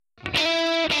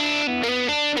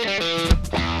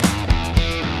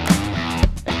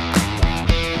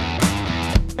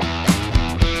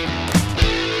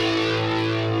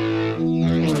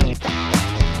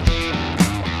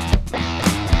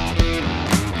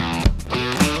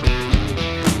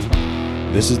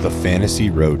This is the Fantasy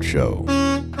Roadshow.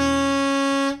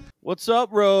 What's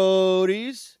up,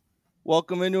 roadies?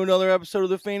 Welcome into another episode of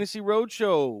the Fantasy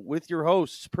Roadshow with your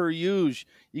hosts, per usual.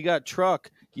 You got Truck,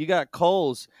 you got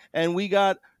Coles, and we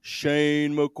got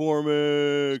Shane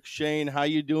McCormick. Shane, how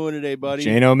you doing today, buddy?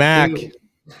 Shane O'Mac.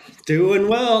 Doing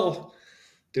well.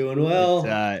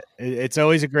 It's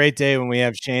always a great day when we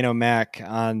have Shane O'Mac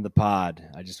on the pod.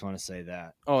 I just want to say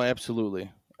that. Oh, absolutely.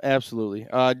 Absolutely.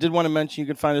 Did want to mention you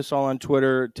can find us all on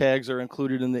Twitter. Tags are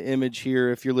included in the image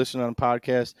here. If you're listening on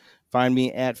podcast, find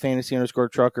me at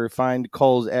fantasy_trucker. Find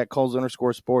Coles at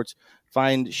Coles_sports.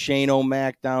 Find Shane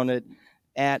O'Mac down at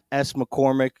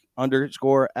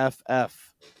 @SMcCormick_FF.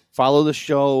 Follow the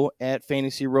show at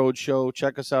Fantasy Roadshow.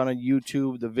 Check us out on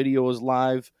YouTube. The video is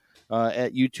live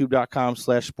at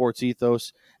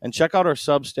youtube.com/sportsethos. And check out our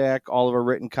Substack, all of our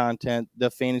written content,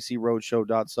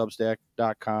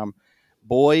 thefantasyroadshow.substack.com.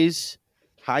 Boys,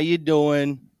 how you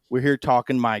doing? We're here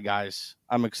talking my guys.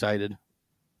 I'm excited.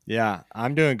 Yeah,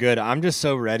 I'm doing good. I'm just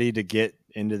so ready to get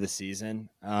into the season.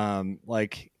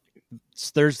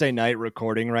 It's Thursday night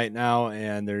recording right now,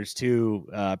 and there's two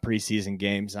preseason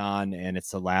games on, and it's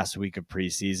the last week of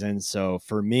preseason. So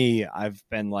for me, I've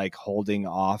been holding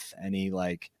off any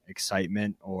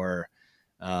excitement or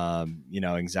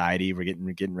anxiety. We're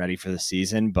getting ready for the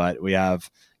season, but we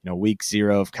have week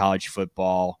 0 of college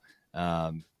football.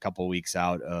 Couple weeks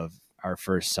out of our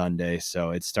first Sunday,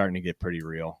 so it's starting to get pretty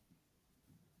real.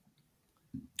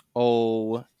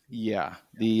 Oh yeah,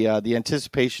 the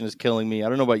anticipation is killing me. I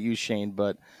don't know about you, Shane,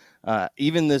 but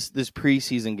even this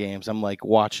preseason games, I'm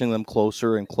watching them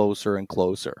closer and closer and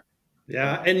closer.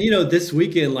 Yeah, and this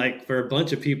weekend, for a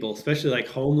bunch of people, especially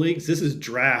home leagues, this is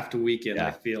draft weekend. Yeah.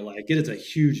 I feel like it is a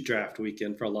huge draft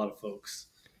weekend for a lot of folks.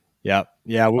 Yep.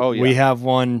 Yeah. We have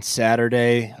one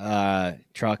Saturday.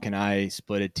 Truck and I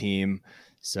split a team.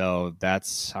 So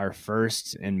that's our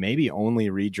first and maybe only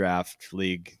redraft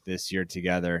league this year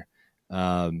together. We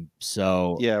have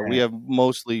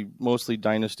mostly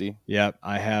dynasty. Yep.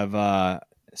 I have a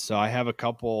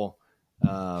couple,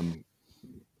 I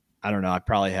don't know. I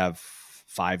probably have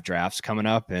 5 drafts coming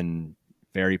up and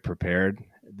very prepared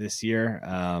this year.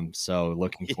 So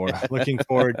looking forward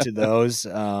to those.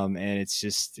 And it's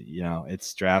just,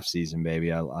 it's draft season,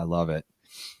 baby. I love it.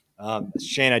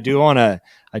 Shane, I do want to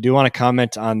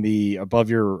comment on the above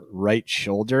your right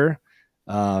shoulder.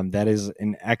 That is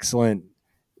an excellent,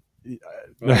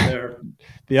 there.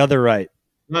 The other right.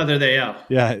 No, there they are.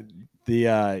 Yeah.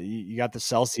 You got the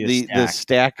Celsius the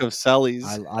stack of Cellies.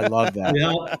 I love that.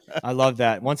 Yeah. I love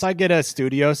that. Once I get a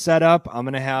studio set up, I'm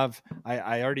gonna have.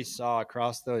 I already saw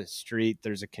across the street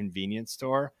there's a convenience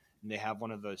store and they have one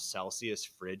of those Celsius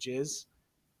fridges.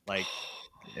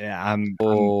 I'm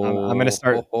gonna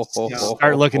start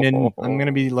looking in. I'm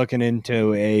gonna be looking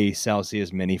into a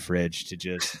Celsius mini fridge to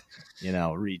just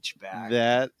reach back.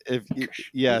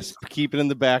 Keep it in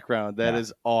the background. That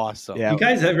is awesome. Yeah. You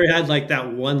guys ever had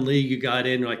that one league you got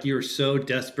in, you were so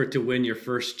desperate to win your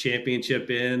first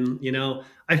championship in?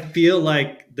 I feel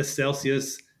like the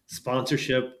Celsius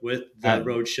sponsorship with the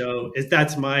Roadshow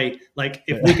that's my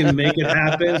if we can make it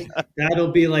happen,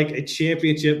 that'll be a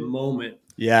championship moment.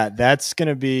 Yeah, that's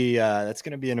gonna be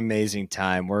an amazing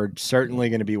time. We're certainly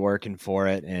gonna be working for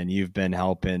it, and you've been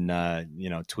helping,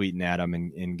 tweeting at them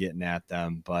and getting at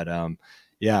them. But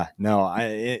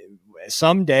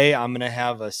someday I'm gonna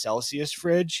have a Celsius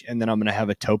fridge, and then I'm gonna have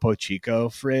a Topo Chico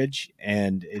fridge,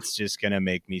 and it's just gonna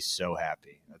make me so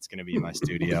happy. That's gonna be my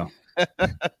studio.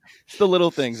 It's the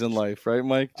little things in life, right,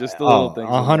 Mike? Just the little things.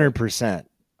 100%,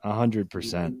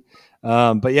 100%.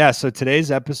 But yeah, so today's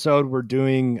episode, we're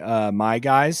doing my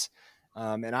guys.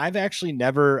 And I've actually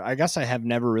I have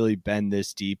never really been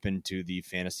this deep into the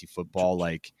fantasy football,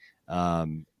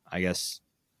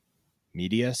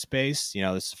 media space.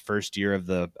 This is the first year of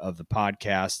the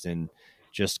podcast and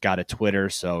just got a Twitter.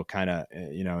 So kind of,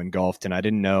 engulfed. And I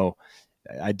didn't know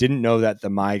that the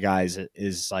my guys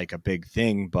is a big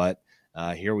thing, but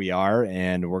here we are,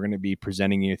 and we're going to be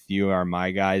presenting with you our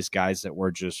my guys that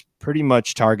we're just pretty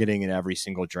much targeting in every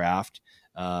single draft,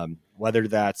 whether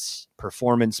that's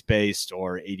performance-based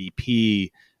or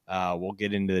ADP. We'll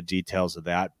get into the details of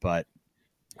that, but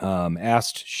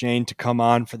asked Shane to come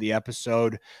on for the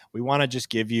episode. We want to just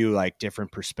give you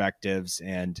different perspectives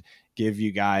and give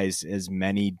you guys as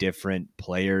many different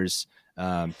players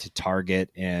to target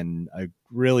and a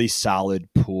really solid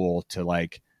pool to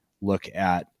look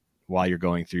at while you're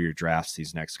going through your drafts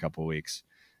these next couple of weeks.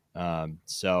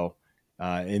 So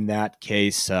in that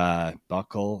case,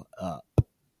 buckle up.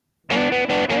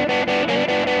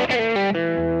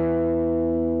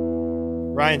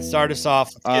 Ryan, start us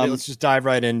off. Let's just dive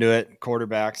right into it.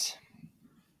 Quarterbacks.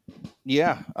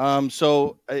 Yeah.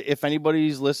 So if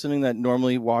anybody's listening that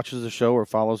normally watches the show or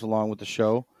follows along with the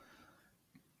show,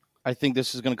 I think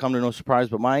this is going to come to no surprise.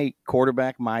 But my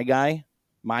quarterback, my guy,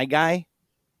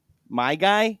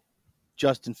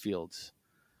 Justin Fields.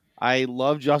 I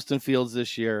love Justin Fields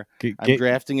this year. I'm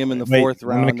drafting him in the Wait, fourth I'm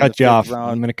going to round, in the cut you fifth off. I'm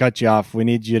round. going to cut you off. We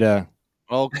need you to.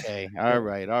 Okay. All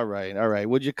right.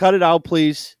 Would you cut it out,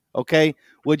 please? Okay.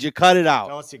 Would you cut it out?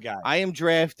 Tell us your guy. I am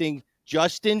drafting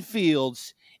Justin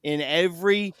Fields in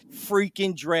every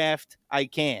freaking draft I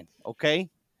can. Okay.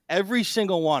 Every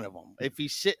single one of them. If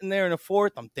he's sitting there in the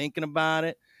fourth, I'm thinking about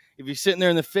it. If he's sitting there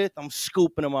in the fifth, I'm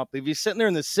scooping him up. If he's sitting there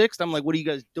in the sixth, I'm like, what are you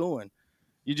guys doing?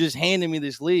 You just handed me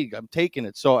this league. I'm taking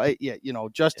it. So,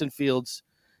 Justin Fields,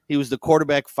 he was the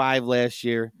quarterback 5 last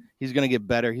year. He's going to get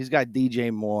better. He's got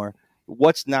DJ Moore.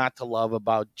 What's not to love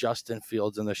about Justin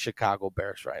Fields and the Chicago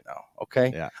Bears right now?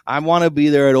 Okay. Yeah. I want to be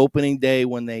there at opening day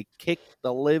when they kick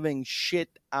the living shit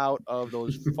out of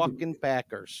those fucking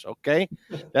Packers. Okay.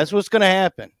 That's what's going to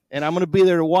happen. And I'm going to be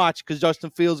there to watch because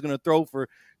Justin Fields is going to throw for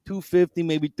 250,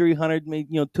 maybe 300,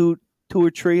 maybe, two or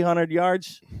 300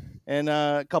 yards and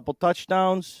a couple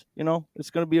touchdowns. It's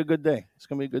going to be a good day. It's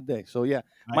going to be a good day. So, yeah,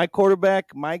 my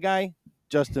quarterback, my guy,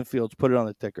 Justin Fields, put it on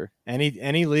the ticker.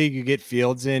 Any league you get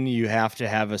Fields in, you have to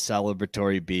have a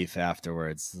celebratory beef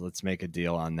afterwards. Let's make a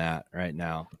deal on that right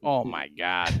now. Oh my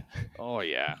God! Oh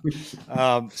yeah.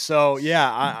 So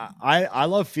yeah, I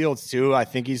love Fields too. I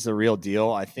think he's the real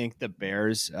deal. I think the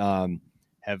Bears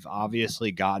have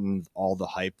obviously gotten all the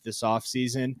hype this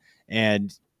offseason,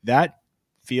 and that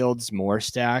Fields Moore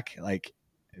stack, like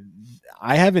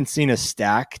I haven't seen a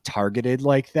stack targeted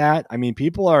like that. I mean,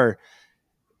 people are.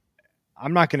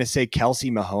 I'm not going to say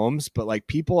Kelsey Mahomes, but like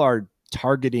people are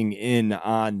targeting in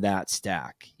on that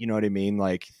stack. You know what I mean?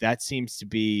 Like that seems to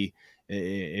be,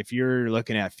 if you're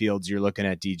looking at Fields, you're looking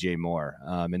at DJ Moore,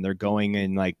 and they're going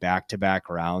in like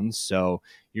back-to-back rounds. So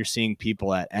you're seeing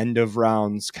people at end of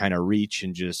rounds kind of reach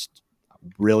and just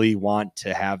really want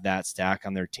to have that stack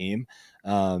on their team.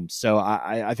 So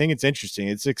I think it's interesting.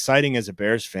 It's exciting as a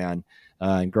Bears fan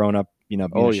and growing up, being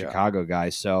a Chicago guy.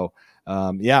 So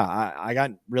I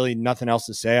got really nothing else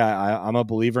to say. I'm a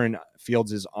believer in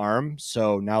Fields' arm.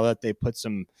 So now that they put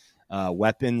some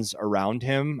weapons around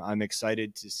him, I'm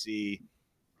excited to see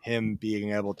him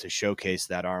being able to showcase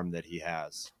that arm that he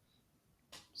has.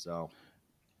 So.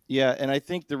 Yeah, and I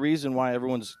think the reason why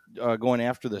everyone's going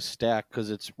after this stack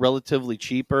because it's relatively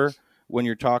cheaper when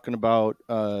you're talking about,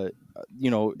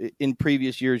 in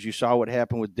previous years, you saw what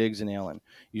happened with Diggs and Allen.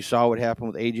 You saw what happened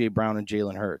with A.J. Brown and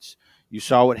Jalen Hurts. You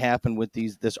saw what happened with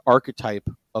this archetype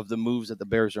of the moves that the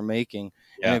Bears are making.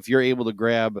 Yeah. And if you're able to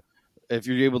grab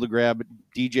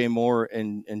DJ Moore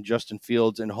and Justin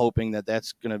Fields and hoping that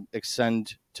that's going to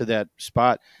extend to that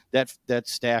spot, that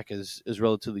stack is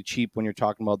relatively cheap when you're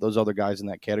talking about those other guys in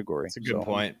that category. That's a good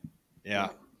point. Yeah.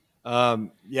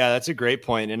 That's a great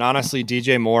point. And honestly,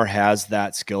 DJ Moore has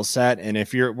that skill set. And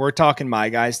if we're talking my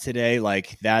guys today,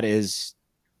 like that is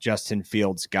Justin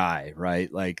Fields' guy,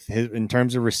 right? Like in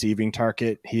terms of receiving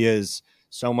target, he is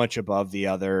so much above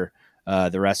the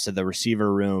rest of the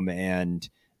receiver room and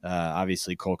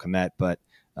obviously Cole Kmet. But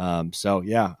I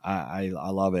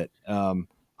love it.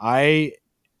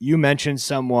 You mentioned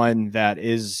someone that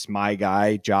is my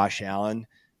guy, Josh Allen.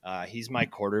 He's my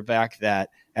quarterback that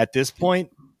at this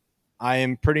point, I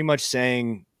am pretty much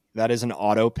saying that is an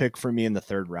auto pick for me in the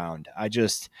third round.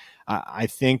 I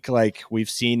think like we've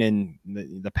seen in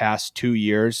the past 2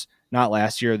 years, not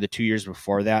last year, the 2 years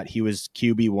before that, he was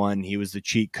QB1. He was the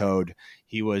cheat code.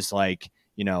 He was like,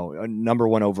 number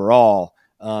one overall.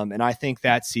 And I think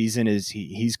that season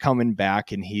he's coming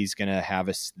back and he's going to have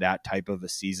that type of a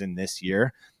season this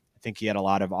year. I think he had a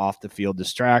lot of off the field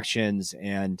distractions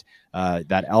and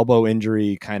that elbow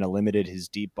injury kind of limited his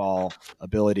deep ball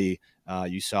ability.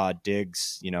 You saw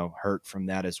Diggs, hurt from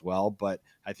that as well, but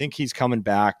I think he's coming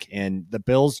back and the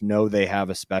Bills know they have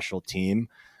a special team.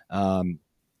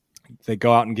 They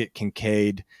go out and get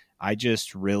Kincaid. I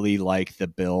just really like the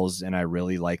Bills and I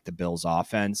really like the Bills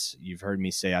offense. You've heard me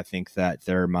say, I think that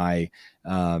they're my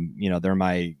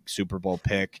Super Bowl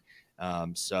pick.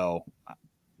 So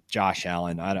Josh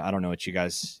Allen, I don't know what you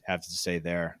guys have to say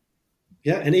there.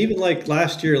 Yeah. And even like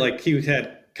last year, like he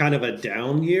had kind of a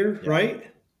down year, right?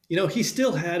 He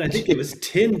still had, I think it was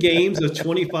 10 games of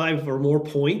 25 or more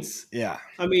points. Yeah.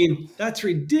 I mean, that's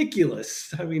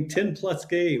ridiculous. I mean, 10 plus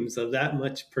games of that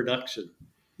much production.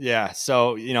 Yeah.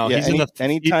 So, he's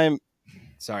anytime.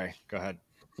 Sorry, go ahead.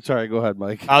 Sorry, go ahead,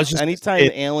 Mike. I was just anytime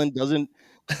Allen doesn't.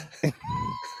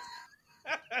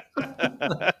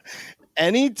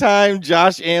 anytime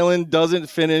Josh Allen doesn't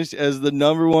finish as the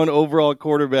number 1 overall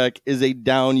quarterback is a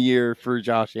down year for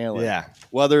Josh Allen. Yeah.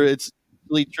 Whether it's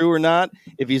really true or not,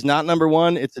 if he's not number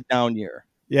 1, it's a down year.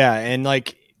 Yeah, and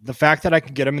like the fact that I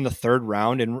can get him in the 3rd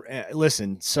round, and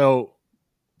listen, so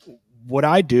what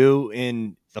I do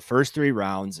in the first 3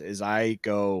 rounds is I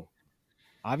go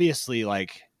obviously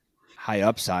like high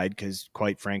upside, because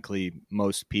quite frankly,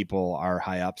 most people are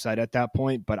high upside at that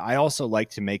point. But I also like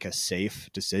to make a safe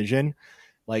decision.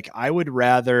 Like I would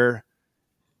rather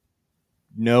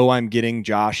know I'm getting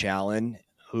Josh Allen,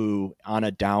 who on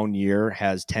a down year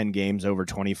has 10 games over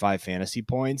 25 fantasy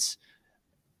points,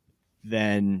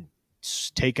 than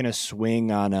taking a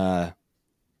swing on a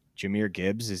Jahmyr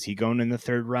Gibbs. Is he going in the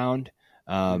 3rd round?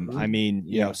 I mean,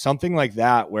 you know, something like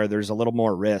that where there's a little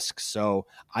more risk. So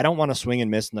I don't want to swing and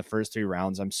miss in the first 3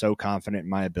 rounds. I'm so confident in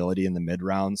my ability in the mid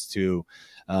rounds to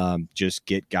just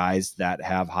get guys that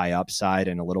have high upside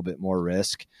and a little bit more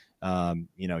risk.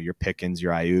 You know, your Pickens,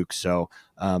 your Ayuk. So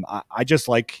I just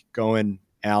like going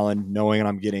Allen, knowing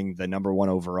I'm getting the number 1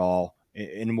 overall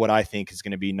in what I think is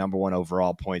going to be number 1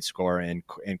 overall point scorer in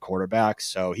quarterback.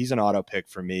 So he's an auto pick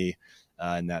for me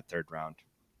in that 3rd round.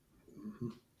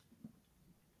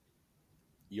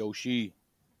 Yoshi.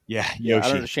 Yeah, Yoshi. I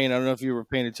don't know, Shane, I don't know if you were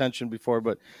paying attention before,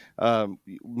 but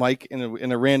Mike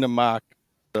in a random mock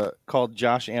called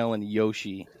Josh Allen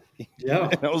Yoshi. Yeah.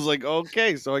 And I was like,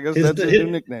 okay, so I guess that's his new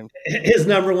nickname. His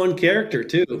number 1 character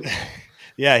too.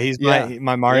 Yeah, he's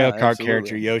my Mario Kart absolutely.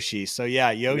 character, Yoshi. So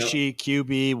yeah, Yoshi,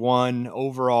 QB 1,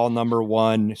 overall number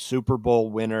 1, Super Bowl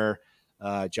winner.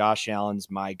 Josh Allen's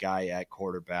my guy at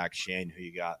quarterback. Shane, who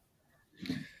you got?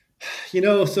 You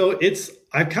know, so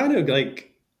I kind of like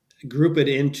group it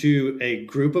into a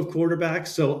group of quarterbacks.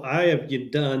 So I have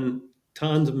done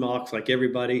tons of mocks like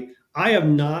everybody. I have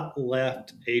not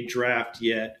left a draft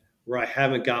yet where I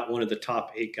haven't got one of the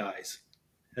top 8 guys.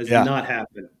 Has not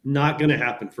happened. Not going to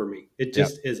happen for me. It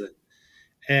just isn't.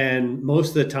 And most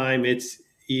of the time it's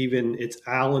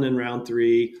Allen in round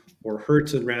 3 or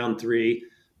Hurts in round 3.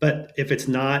 But if it's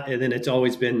not, and then it's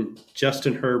always been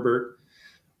Justin Herbert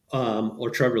or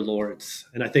Trevor Lawrence.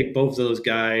 And I think both of those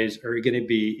guys are going to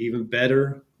be even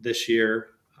better this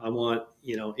year. I want,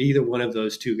 either one of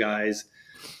those 2 guys.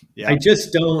 Yeah.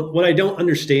 What I don't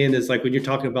understand is like when you're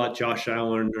talking about Josh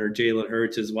Allen or Jalen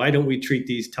Hurts is why don't we treat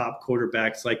these top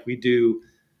quarterbacks like we do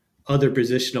other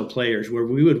positional players where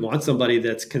we would want somebody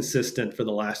that's consistent for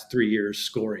the last 3 years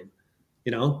scoring,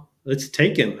 let's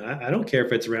take him. I don't care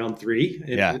if it's round 3.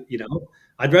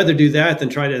 I'd rather do that than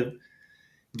try to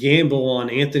gamble on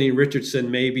Anthony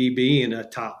Richardson maybe being a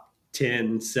top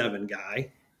 10-7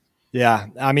 guy. Yeah.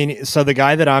 I mean, so the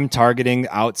guy that I'm targeting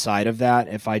outside of that,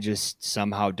 if I just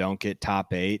somehow don't get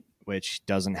top 8, which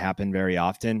doesn't happen very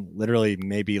often, literally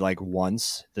maybe like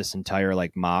once this entire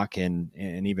like mock and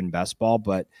even best ball,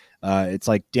 but it's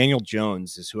like Daniel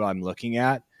Jones is who I'm looking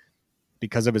at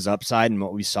because of his upside and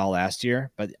what we saw last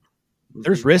year. But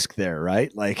there's risk there,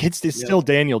 right? Like it's still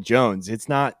Daniel Jones. It's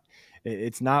not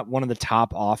one of the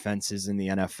top offenses in the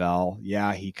NFL.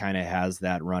 Yeah, he kind of has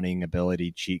that running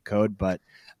ability cheat code, but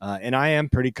and I am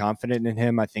pretty confident in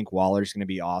him. I think Waller's going to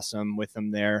be awesome with him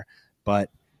there,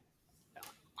 but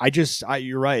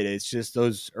you're right. It's just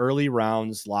those early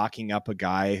rounds locking up a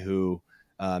guy who,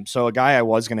 so a guy I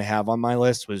was going to have on my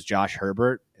list was Josh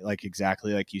Herbert, like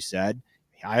exactly like you said.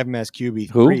 I have him as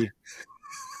QB3.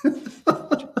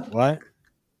 What?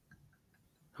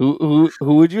 Who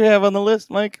would you have on the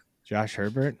list, Mike? Josh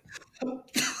Herbert.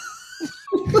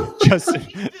 Justin.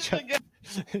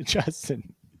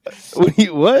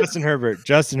 What?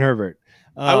 Justin Herbert.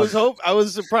 I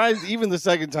was surprised even the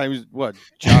second time. What?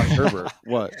 Josh Herbert.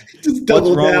 What? Just what's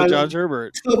wrong with Josh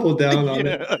Herbert? Double down on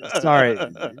it. Sorry.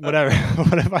 Whatever.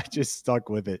 What if I just stuck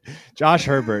with it? Josh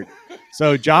Herbert.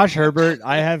 So Josh Herbert,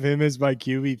 I have him as my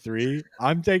QB3.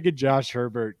 I'm taking Josh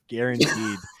Herbert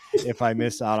guaranteed if I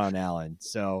miss out on Allen.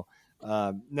 So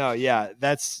no, yeah,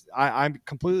 I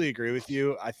completely agree with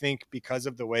you. I think because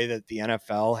of the way that the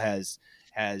NFL has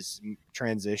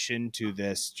transitioned to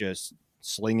this just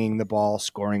slinging the ball,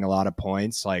 scoring a lot of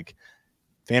points, like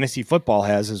fantasy football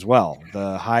has as well.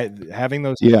 Having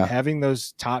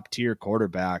those top tier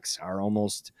quarterbacks are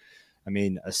almost,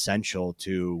 essential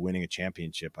to winning a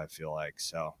championship, I feel like.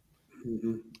 So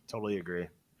totally agree.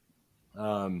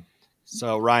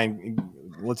 So Ryan,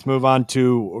 let's move on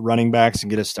to running backs and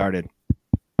get us started.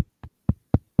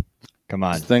 Come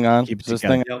on. This thing on?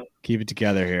 Keep it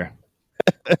together here.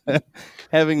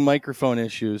 Having microphone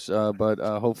issues, but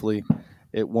hopefully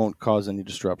it won't cause any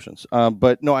disruptions.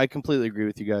 But no, I completely agree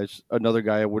with you guys. Another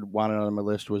guy I would want on my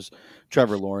list was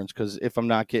Trevor Lawrence, because if I'm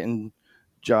not getting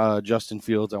Justin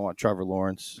Fields, I want Trevor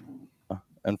Lawrence.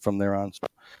 and from there on.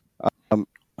 So,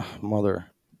 mother.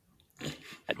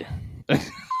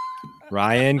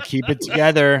 Ryan, keep it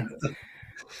together.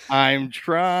 I'm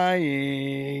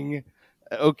trying.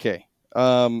 Okay.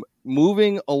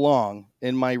 Moving along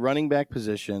in my running back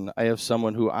position, I have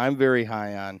someone who I'm very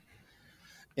high on,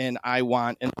 and I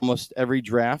want in almost every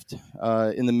draft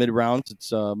in the mid rounds.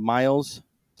 It's Miles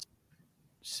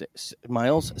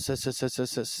Sanders.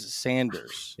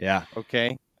 Yeah.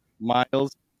 Okay,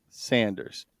 Miles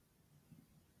Sanders.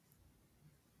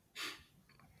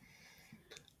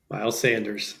 Miles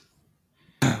Sanders.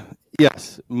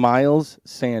 Yes, Miles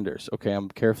Sanders. Okay, I'm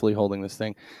carefully holding this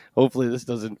thing. Hopefully, this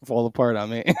doesn't fall apart on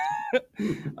me.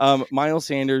 Miles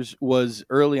Sanders was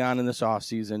early on in this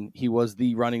offseason. He was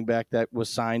the running back that was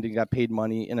signed and got paid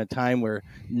money in a time where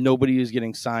nobody is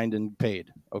getting signed and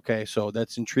paid. Okay, so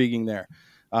that's intriguing there.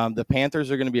 The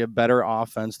Panthers are going to be a better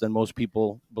offense than most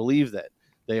people believe that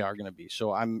they are going to be.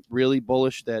 So I'm really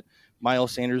bullish that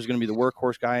Miles Sanders is going to be the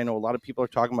workhorse guy. I know a lot of people are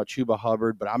talking about Chuba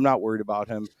Hubbard, but I'm not worried about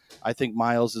him. I think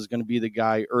Miles is going to be the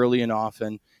guy early and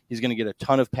often. He's going to get a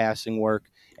ton of passing work,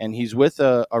 and he's with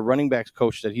a running backs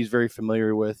coach that he's very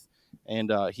familiar with,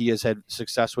 and he has had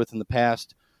success with in the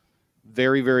past.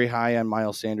 Very, very high on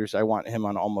Miles Sanders. I want him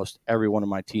on almost every one of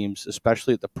my teams,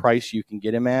 especially at the price you can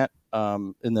get him at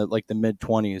in the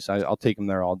mid-20s. I'll take him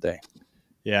there all day.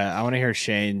 Yeah, I want to hear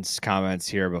Shane's comments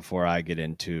here before I get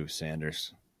into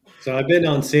Sanders. So I've been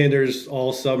on Sanders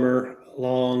all summer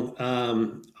long.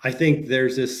 I think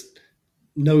there's this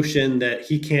notion that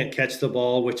he can't catch the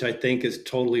ball, which I think is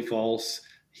totally false.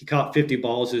 He caught 50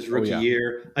 balls his rookie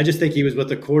year. I just think he was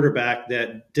with a quarterback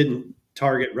that didn't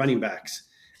target running backs.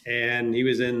 And he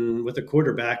was with a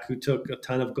quarterback who took a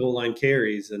ton of goal line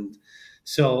carries. And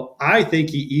so I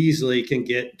think he easily can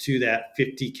get to that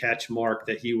 50 catch mark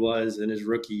that he was in his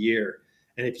rookie year.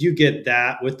 And if you get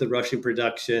that with the rushing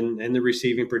production and the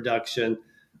receiving production,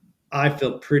 I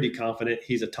feel pretty confident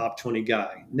he's a top 20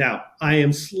 guy. Now, I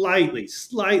am slightly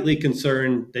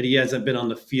concerned that he hasn't been on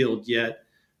the field yet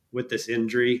with this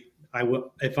injury.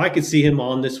 If I could see him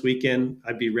on this weekend,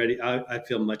 I'd be ready. I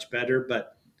feel much better,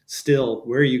 but still,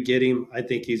 where you get him, I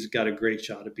think he's got a great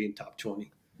shot at being top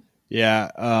 20.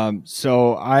 Yeah.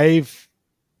 So I've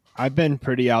been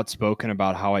pretty outspoken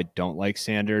about how I don't like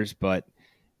Sanders, but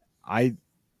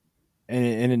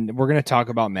and we're going to talk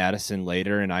about Madison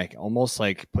later, and I almost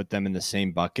put them in the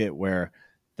same bucket where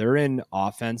they're in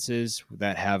offenses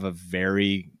that have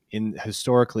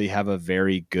historically have a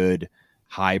very good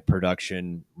high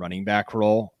production running back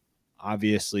role.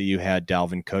 Obviously, you had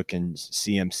Dalvin Cook and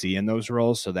CMC in those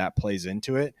roles, so that plays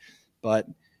into it. But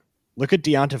look at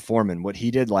Deonta Foreman, what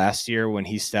he did last year when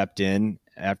he stepped in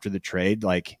after the trade.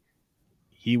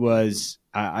 He was,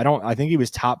 I think he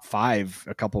was top 5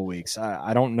 a couple of weeks.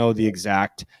 I don't know the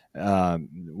exact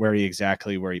where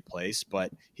he placed,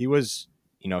 but he was,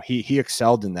 he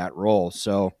excelled in that role.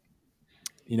 So,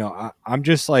 I'm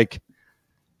just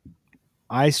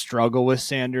I struggle with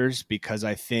Sanders because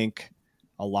I think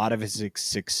a lot of his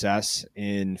success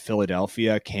in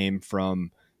Philadelphia came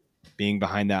from being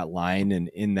behind that line and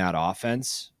in that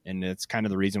offense. And it's kind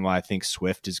of the reason why I think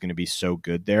Swift is going to be so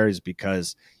good there, is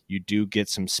because you do get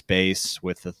some space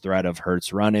with the threat of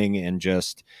Hurts running, and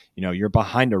just, you're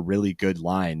behind a really good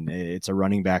line. It's a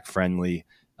running back friendly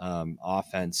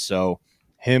offense. So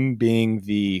him being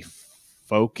the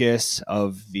focus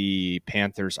of the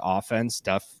Panthers offense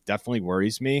definitely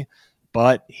worries me,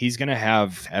 but he's going to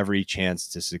have every chance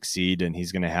to succeed, and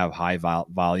he's going to have high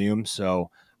volume. So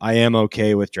I am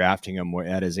okay with drafting him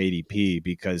at his ADP,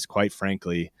 because quite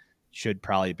frankly, should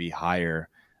probably be higher.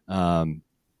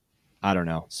 I don't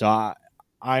know. So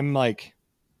I'm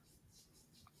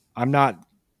not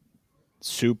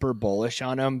super bullish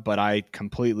on him, but I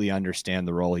completely understand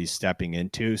the role he's stepping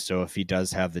into. So if he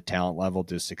does have the talent level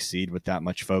to succeed with that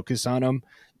much focus on him,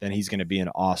 then he's going to be an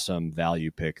awesome value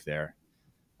pick there.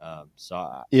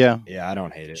 Yeah, I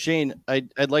don't hate it. Shane,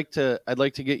 I'd like to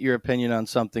get your opinion on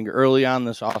something early on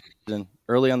this offseason.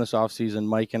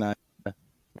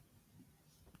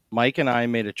 Mike and I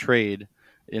made a trade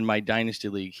in my dynasty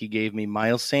league. He gave me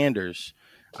Miles Sanders.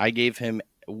 I gave him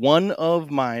one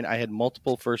of mine. I had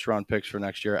multiple first round picks for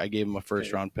next year. I gave him a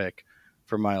first round pick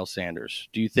for Miles Sanders.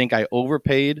 Do you think I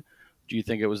overpaid? Do you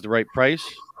think it was the right price,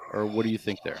 or what do you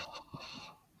think there?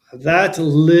 That's a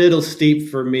little steep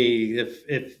for me.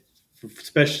 If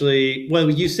especially, well,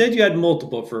 you said you had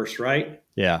multiple first, right?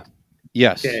 Yeah.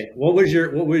 Yes. Okay. What was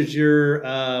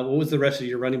the rest of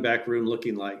your running back room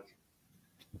looking like?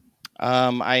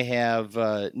 I have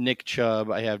Nick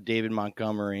Chubb. I have David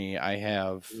Montgomery. I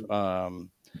have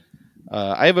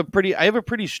I have a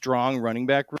pretty strong running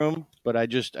back room, but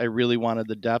I really wanted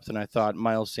the depth, and I thought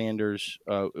Miles Sanders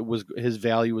his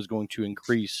value was going to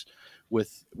increase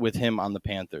with him on the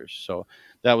Panthers. So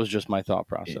that was just my thought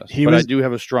process. I do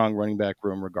have a strong running back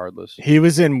room regardless. He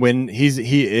is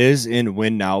in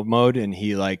win now mode, and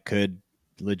he could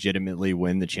legitimately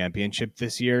win the championship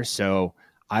this year. So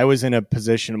I was in a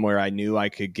position where I knew I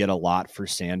could get a lot for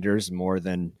Sanders, more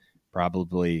than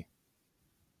probably,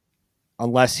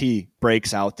 unless he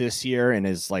breaks out this year and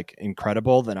is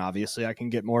incredible, then obviously I can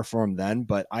get more for him then.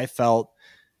 But I felt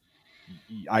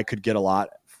I could get a lot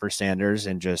for Sanders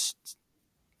and just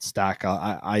stack.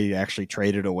 I actually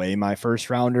traded away my first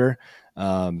rounder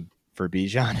for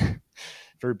Bijan.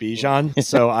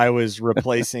 So I was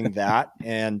replacing that.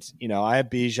 And, I have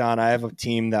Bijan. I have a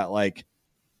team that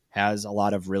has a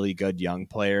lot of really good young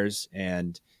players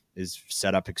and is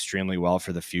set up extremely well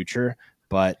for the future.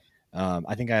 But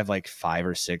I think I have 5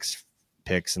 or 6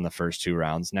 picks in the first 2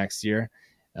 rounds next year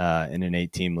in an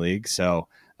 8-team league. So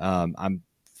I'm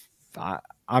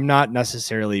not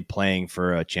necessarily playing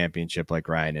for a championship like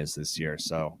Ryan is this year.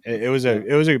 So it was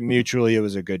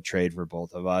a good trade for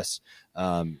both of us.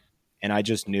 And I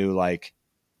just knew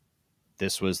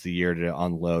this was the year to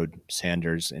unload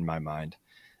Sanders in my mind.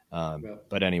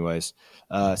 But anyways,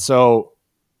 so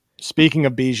speaking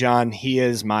of Bijan, he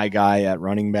is my guy at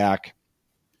running back.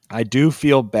 I do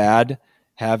feel bad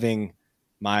having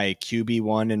my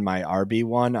QB1 and my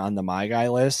RB1 on the my guy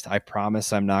list. I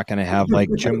promise I'm not going to have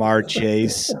Jamar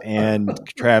Chase and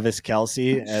Travis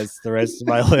Kelce as the rest of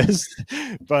my list.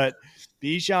 But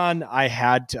Bijan, I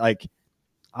had to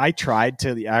I tried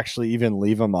to actually even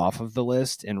leave him off of the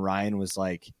list, and Ryan was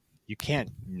like, you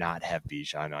can't not have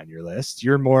Bijan on your list.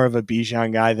 You're more of a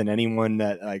Bijan guy than anyone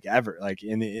that ever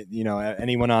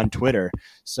anyone on Twitter.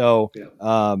 So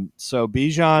so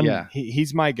Bijan,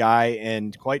 he's my guy,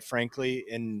 and quite frankly,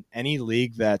 in any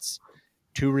league that's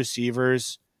 2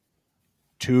 receivers,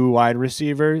 2 wide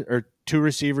receivers, or 2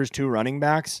 receivers, 2 running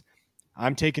backs,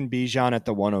 I'm taking Bijan at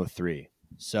the 103.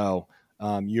 So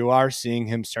you are seeing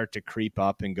him start to creep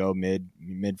up and go mid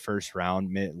first round,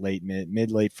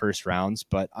 mid late first rounds,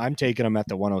 but I'm taking him at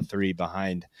the 103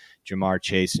 behind Jamar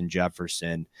Chase and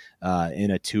Jefferson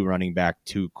in a 2 running back,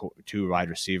 2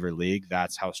 wide receiver league.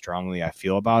 That's how strongly I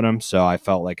feel about him. So I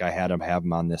felt like I had to have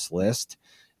him on this list.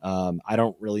 I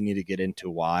don't really need to get into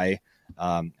why.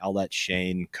 I'll let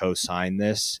Shane co-sign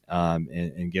this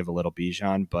and give a little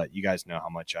Bijan, but you guys know how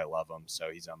much I love him,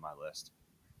 so he's on my list.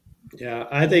 Yeah,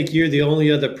 I think you're the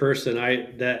only other person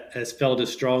that has felt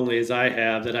as strongly as I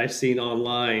have that I've seen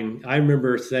online. I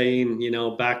remember saying,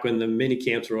 back when the mini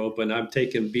camps were open, I'm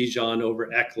taking Bijan over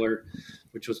Eckler,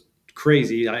 which was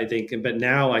crazy, I think. But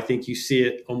now I think you see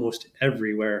it almost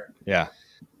everywhere. Yeah.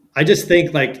 I just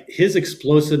think his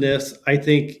explosiveness, I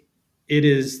think you're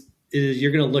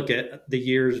going to look at the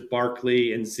years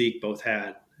Barkley and Zeke both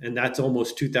had. And that's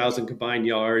almost 2,000 combined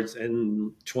yards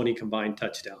and 20 combined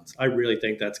touchdowns. I really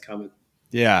think that's coming.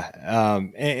 Yeah.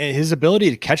 And his ability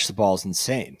to catch the ball is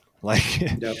insane.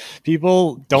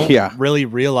 People don't really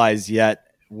realize yet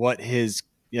what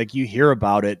you hear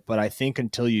about it, but I think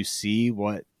until you see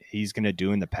what he's going to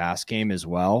do in the pass game as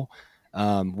well,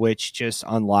 which just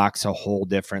unlocks a whole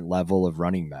different level of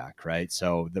running back, right?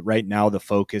 So right now the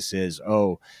focus is,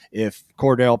 if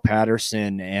Cordell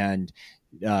Patterson and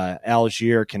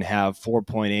Algier can have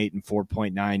 4.8 and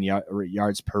 4.9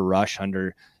 yards per rush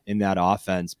in that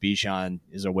offense, Bijan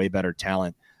is a way better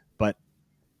talent. But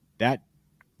that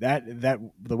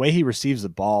the way he receives the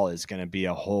ball is going to be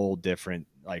a whole different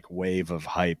wave of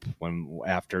hype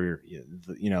after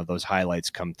those highlights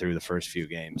come through the first few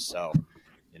games. So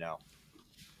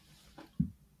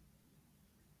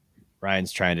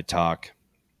Ryan's trying to talk.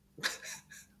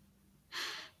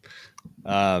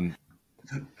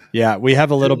 Yeah, we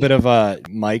have a little bit of a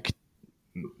mic.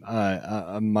 Two,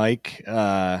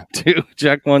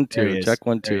 check 1 2, check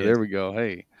 1 2. There we go.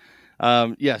 Hey,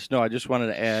 yes, no, I just wanted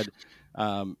to add.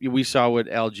 We saw what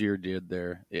Algier did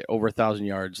there, over 1,000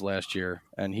 yards last year,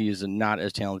 and he is not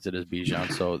as talented as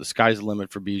Bijan. So the sky's the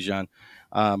limit for Bijan.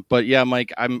 But yeah,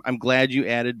 Mike, I'm glad you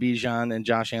added Bijan and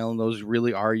Josh Allen. Those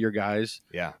really are your guys.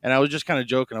 Yeah. And I was just kind of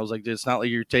joking. I was like, it's not like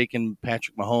you're taking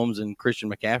Patrick Mahomes and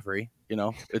Christian McCaffrey.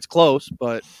 It's close,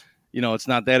 but it's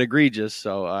not that egregious.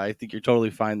 So I think you're totally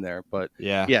fine there. But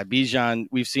yeah, Bijan,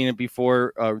 we've seen it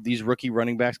before. These rookie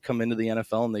running backs come into the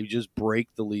NFL and they just break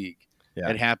the league. Yeah.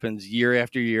 It happens year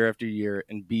after year after year,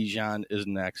 and Bijan is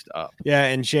next up. Yeah,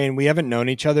 and Shane, we haven't known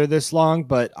each other this long,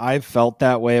 but I've felt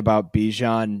that way about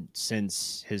Bijan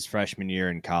since his freshman year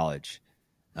in college.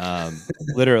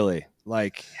 Literally,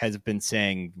 has been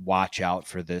saying, watch out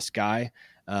for this guy.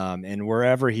 And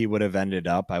wherever he would have ended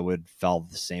up, I would felt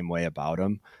the same way about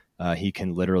him. He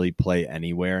can literally play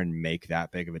anywhere and make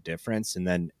that big of a difference. And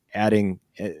then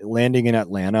landing in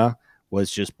Atlanta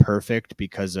was just perfect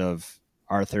because of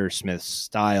Arthur Smith's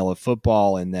style of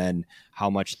football, and then how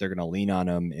much they're going to lean on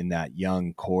him in that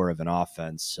young core of an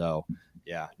offense. So,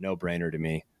 yeah, no brainer to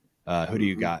me. Who do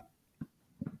you got?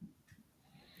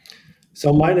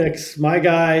 So my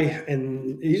guy,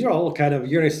 and these are all kind of,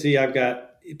 you're going to see I've got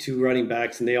two running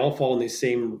backs, and they all fall in the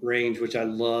same range, which I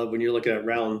love when you're looking at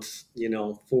rounds,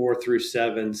 4 through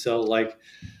 7. So like,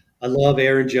 I love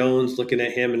Aaron Jones. Looking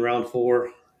at him in round 4,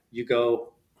 you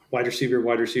go wide receiver,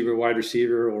 wide receiver, wide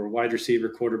receiver, or wide receiver,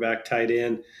 quarterback, tight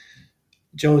end.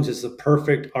 Jones is the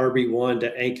perfect RB1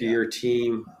 to anchor your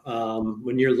team.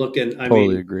 When you're looking,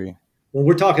 Totally agree. When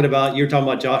you're talking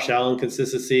about Josh Allen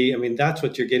consistency. I mean, that's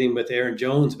what you're getting with Aaron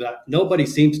Jones, but nobody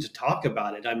seems to talk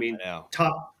about it. I mean,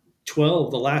 top 12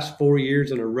 the last 4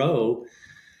 years in a row.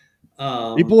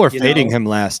 People were fading him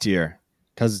last year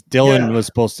because Dylan was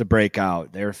supposed to break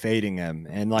out. They were fading him,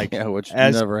 and which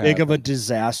as never big happened. of a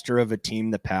disaster of a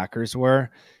team the Packers were.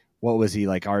 What was he,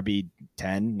 like RB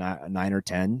 10, 9 or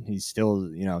 10? He's still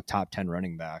top 10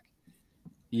 running back.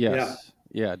 Yes.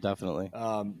 Yeah, definitely.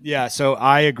 So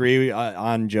I agree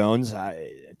on Jones.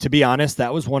 To be honest,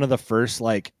 that was one of the first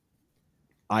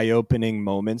eye-opening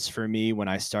moments for me when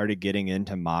I started getting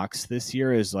into mocks this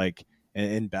year, is like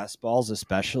in best balls,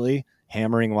 especially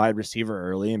hammering wide receiver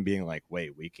early and being like,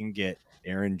 wait, we can get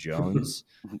Aaron Jones.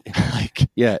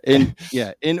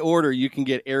 In order, you can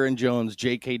get Aaron Jones,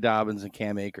 J.K. Dobbins, and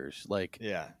Cam Akers.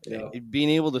 Being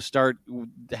able to start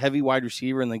the heavy wide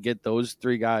receiver and then get those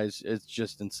 3 guys, it's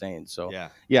just insane. So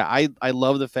I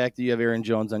love the fact that you have Aaron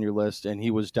Jones on your list, and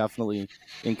he was definitely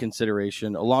in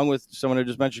consideration, along with someone I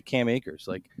just mentioned, Cam Akers.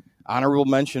 Like, honorable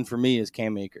mention for me is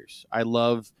Cam Akers. I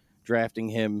love drafting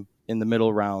him in the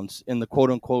middle rounds in the quote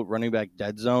unquote running back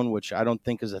dead zone, which I don't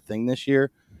think is a thing this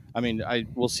year. I mean,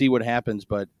 we'll see what happens,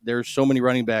 but there's so many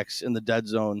running backs in the dead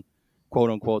zone, quote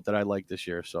unquote, that I like this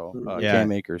year. So Cam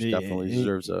Akers definitely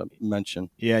deserves a mention.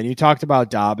 Yeah, and you talked about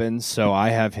Dobbins, so I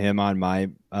have him on my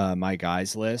my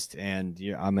guys list, and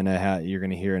you're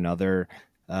gonna hear another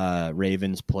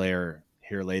Ravens player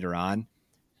here later on.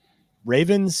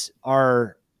 Ravens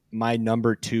are my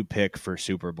number 2 pick for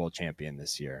Super Bowl champion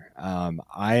this year.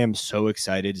 I am so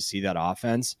excited to see that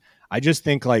offense. I just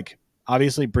think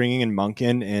obviously bringing in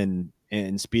Monken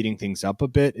and speeding things up a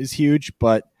bit is huge,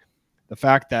 but the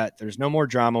fact that there's no more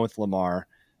drama with Lamar,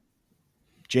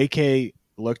 JK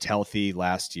looked healthy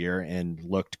last year and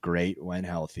looked great when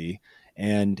healthy,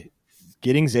 and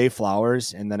getting Zay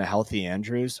Flowers and then a healthy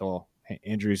Andrews. Well,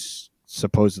 Andrews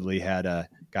supposedly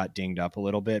got dinged up a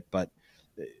little bit, but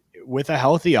with a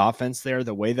healthy offense there,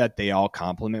 the way that they all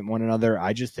complement one another,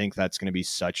 I just think that's going to be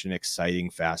such an exciting,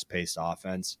 fast-paced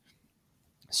offense.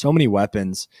 So many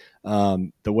weapons.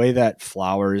 The way that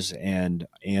Flowers and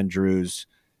Andrews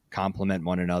complement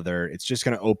one another, it's just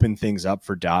going to open things up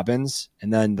for Dobbins,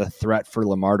 and then the threat for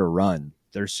Lamar to run.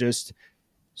 There's just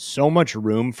so much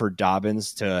room for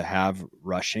Dobbins to have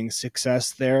rushing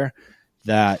success there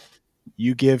that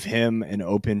you give him an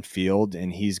open field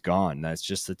and he's gone. That's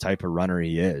just the type of runner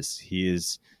he is. He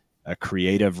is a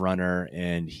creative runner,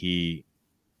 and he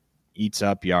eats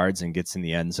up yards and gets in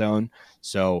the end zone.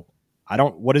 So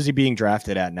what is he being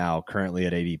drafted at now, currently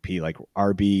at ADP? Like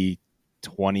RB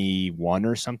 21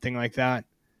 or something like that?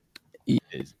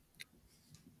 Is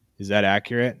that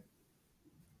accurate?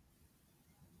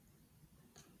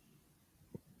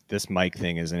 This mic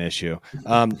thing is an issue.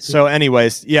 So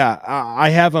anyways, I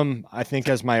have him, I think,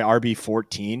 as my RB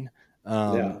 14.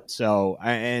 So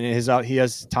he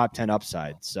has top 10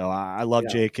 upside. So I love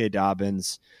J.K.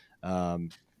 Dobbins.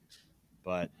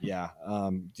 But do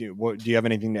you have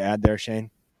anything to add there,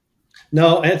 Shane?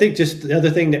 No, I think just the other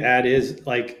thing to add is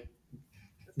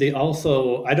they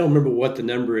also, I don't remember what the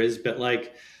number is, but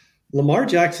Lamar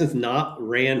Jackson's not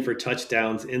ran for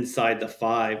touchdowns inside the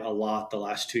 5 a lot the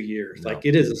last 2 years. No.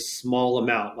 It is a small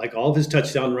amount. All of his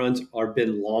touchdown runs are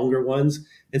been longer ones.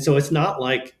 And so it's not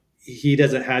like he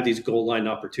doesn't have these goal line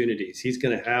opportunities. He's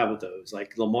going to have those.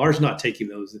 Lamar's not taking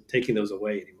those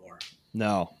away anymore.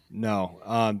 No.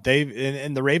 And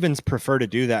the Ravens prefer to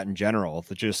do that in general,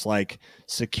 to just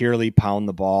securely pound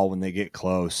the ball when they get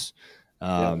close.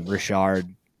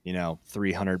 Richard,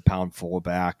 300-pound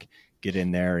fullback, get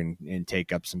in there and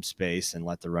take up some space and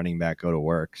let the running back go to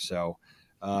work. So,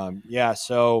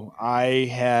 so I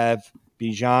have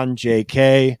Bijan,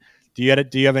 JK. Do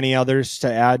you have any others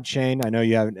to add, Shane? I know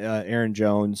you have Aaron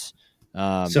Jones.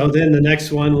 So then the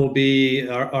next one will be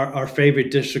our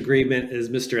favorite disagreement is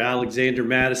Mr. Alexander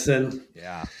Madison.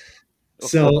 Yeah.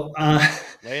 So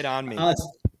Lay it on me.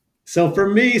 So for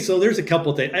me, there's a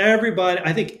couple things.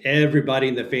 I think everybody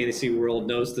in the fantasy world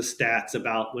knows the stats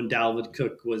about when Dalvin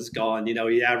Cook was gone.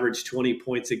 He averaged 20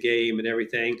 points a game and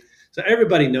everything. So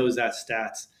everybody knows that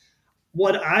stats.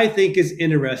 What I think is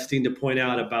interesting to point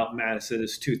out about Madison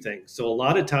is two things. So a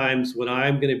lot of times when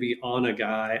I'm going to be on a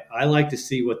guy, I like to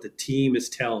see what the team is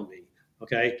telling me.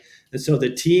 Okay. And so the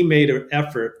team made an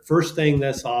effort. First thing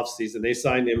this offseason, they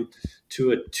signed him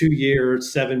to a 2-year,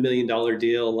 $7 million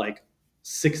deal. Like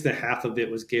 6.5 of it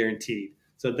was guaranteed.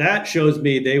 So that shows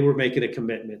me they were making a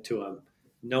commitment to him,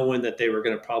 knowing that they were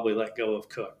going to probably let go of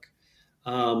Cook.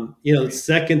 The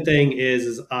second thing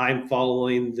is I'm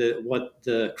following what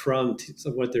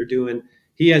they're doing.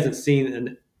 He hasn't seen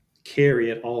a carry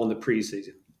at all in the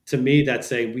preseason. To me, that's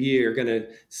saying we are going to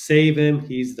save him.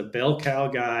 He's the bell cow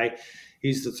guy.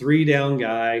 He's the 3-down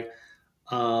guy.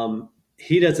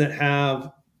 He doesn't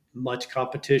have much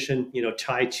competition.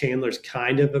 Ty Chandler's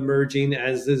kind of emerging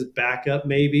as his backup,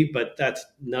 maybe, but that's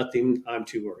nothing I'm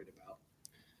too worried about.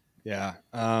 Yeah.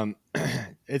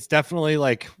 It's definitely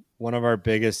like one of our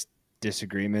biggest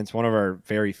disagreements, one of our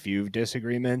very few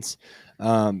disagreements.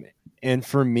 And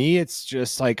for me, it's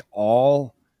just like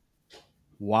all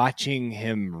watching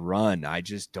him run. I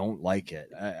just don't like it.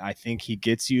 I think he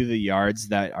gets you the yards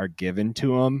that are given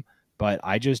to him, but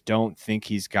I just don't think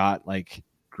he's got like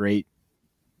great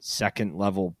second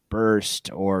level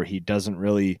burst, or he doesn't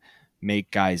really make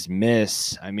guys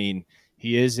miss. I mean,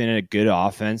 he is in a good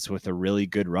offense with a really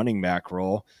good running back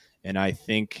role. And I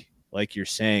think, like you're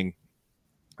saying,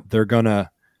 they're going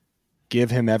to give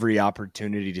him every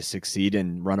opportunity to succeed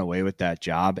and run away with that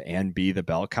job and be the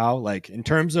bell cow. Like in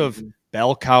terms of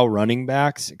bell cow running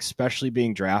backs, especially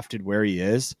being drafted where he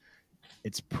is,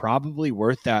 it's probably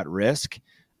worth that risk.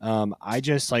 I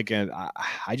just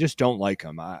don't like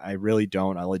him. I really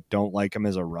don't. I don't like him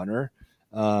as a runner.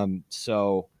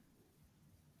 So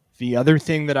the other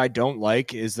thing that I don't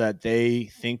like is that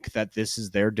they think that this is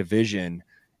their division,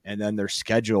 and then their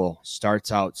schedule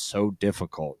starts out so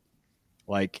difficult.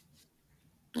 Like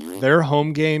their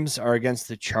home games are against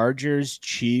the Chargers,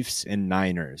 Chiefs, and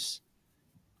Niners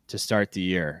to start the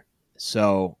year.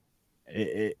 So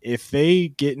if they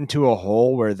get into a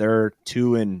hole where they're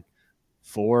 2-4,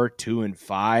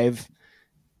 2-5,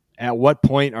 at what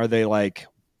point are they like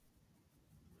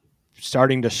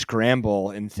starting to scramble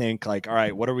and think like, all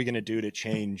right, what are we going to do to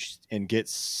change and get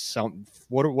some,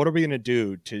 what are we going to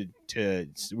do to,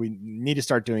 we need to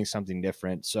start doing something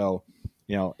different. So,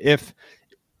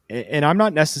 and I'm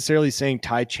not necessarily saying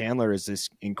Ty Chandler is this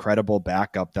incredible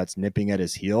backup that's nipping at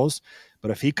his heels,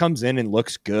 but if he comes in and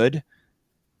looks good,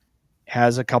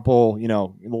 has a couple,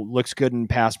 looks good in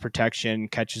pass protection,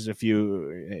 catches a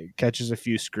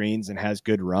few screens and has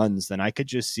good runs, then I could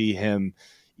just see him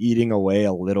eating away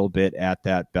a little bit at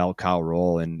that bell cow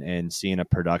role and seeing a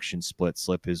production split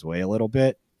slip his way a little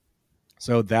bit.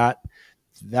 So that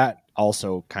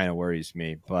also kind of worries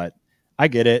me, but I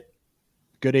get it.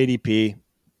 Good ADP.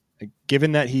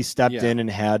 Given that he stepped in and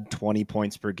had 20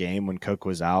 points per game when Cook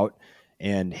was out,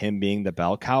 and him being the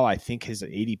bell cow, I think his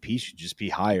ADP should just be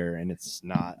higher, and it's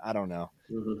not. I don't know.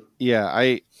 Mm-hmm. Yeah,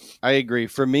 I agree.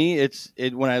 For me,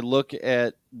 when I look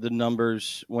at the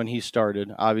numbers when he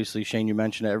started, obviously, Shane, you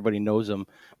mentioned it, everybody knows him.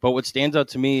 But what stands out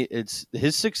to me, it's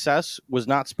his success was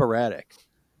not sporadic.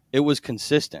 It was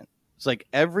consistent. It's like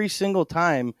every single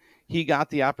time he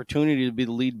got the opportunity to be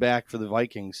the lead back for the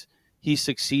Vikings, he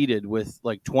succeeded with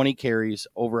like 20 carries,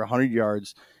 over 100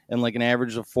 yards, and like an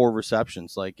average of 4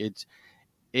 receptions. Like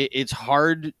it's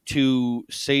hard to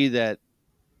say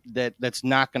that's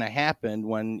not going to happen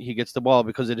when he gets the ball,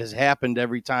 because it has happened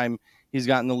every time he's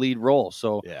gotten the lead role.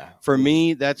 So for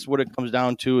me, that's what it comes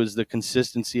down to, is the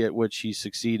consistency at which he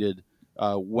succeeded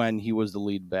when he was the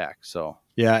lead back. So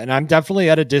yeah, and I'm definitely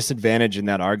at a disadvantage in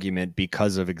that argument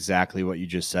because of exactly what you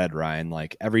just said, Ryan.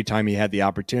 Like every time he had the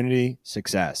opportunity,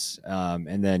 success.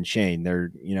 And then Shane,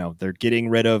 they're getting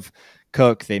rid of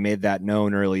Cook. They made that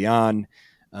known early on,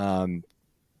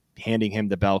 handing him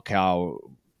the bell cow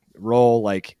role.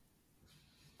 Like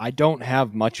I don't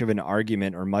have much of an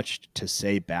argument or much to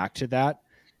say back to that,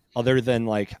 other than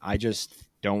like I just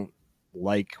don't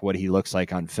like what he looks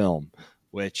like on film,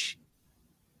 which,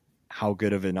 how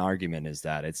good of an argument is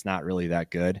that? It's not really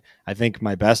that good. I think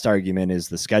my best argument is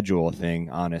the schedule thing,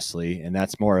 honestly, and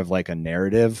that's more of like a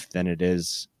narrative than it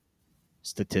is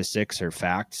statistics or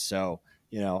facts. So,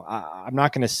 I'm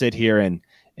not going to sit here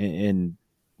and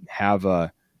have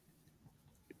a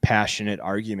passionate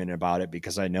argument about it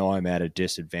because I know I'm at a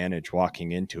disadvantage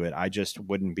walking into it. I just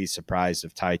wouldn't be surprised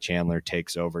if Ty Chandler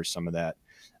takes over some of that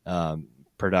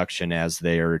production as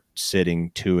they are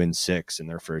sitting 2-6 in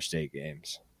their first 8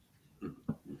 games.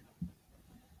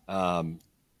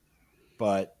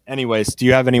 But anyways, do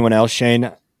you have anyone else,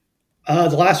 Shane?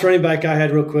 The last running back I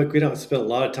had real quick, we don't spend a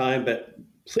lot of time, but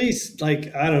please,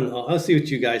 like, I don't know. I'll see what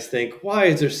you guys think. Why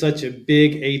is there such a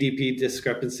big ADP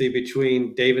discrepancy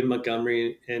between David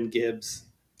Montgomery and Gibbs?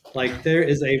 Like, there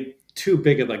is too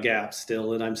big of a gap still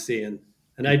that I'm seeing,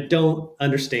 and I don't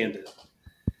understand it.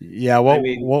 Yeah,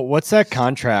 what's that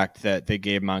contract that they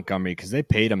gave Montgomery? Because they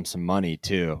paid him some money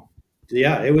too.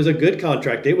 Yeah, it was a good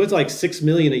contract. It was like $6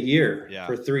 million a year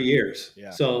for 3 years. Yeah.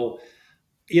 So,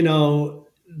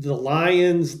 the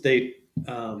Lions, they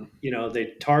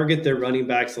target their running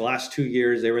backs. The last 2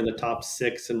 years, they were in the top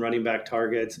 6 in running back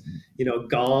targets.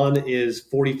 Gone is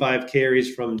 45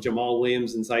 carries from Jamal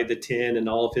Williams inside the 10 and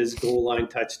all of his goal line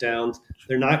touchdowns.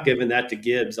 They're not giving that to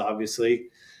Gibbs, obviously.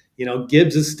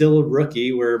 Gibbs is still a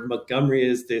rookie, where Montgomery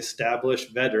is the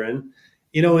established veteran.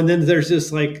 And then there's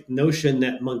this like notion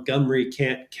that Montgomery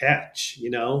can't catch.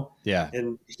 Yeah,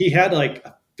 and he had like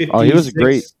 56. Oh, he was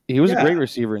a great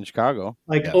receiver in Chicago.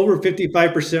 Over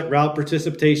 55% route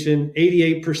participation,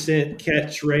 88%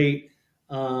 catch rate,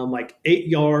 like 8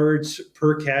 yards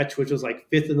per catch, which was like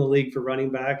 5th in the league for running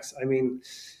backs. I mean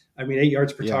 8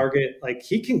 yards per target. Like,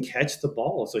 he can catch the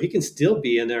ball, so he can still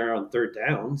be in there on third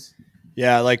downs.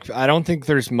 Yeah, like, I don't think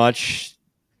there's much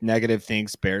negative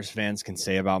things Bears fans can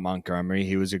say about Montgomery.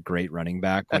 He was a great running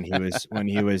back when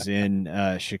he was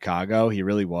in Chicago. He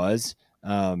really was.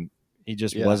 He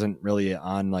just wasn't really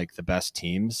on like the best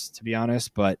teams, to be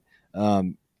honest. But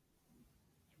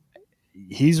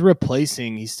he's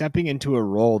stepping into a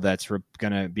role that's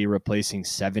going to be replacing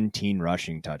 17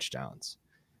 rushing touchdowns.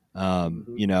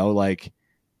 Like,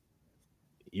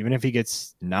 even if he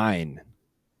gets 9,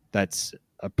 that's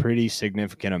a pretty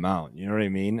significant amount. You know what I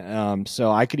mean? So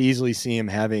I could easily see him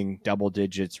having double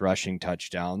digits rushing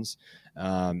touchdowns.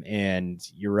 And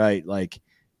you're right. Like,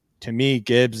 to me,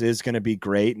 Gibbs is going to be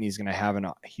great, and he's going to have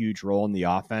a huge role in the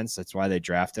offense. That's why they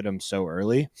drafted him so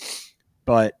early.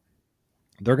 But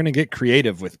they're going to get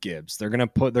creative with Gibbs. They're going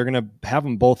to have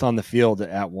them both on the field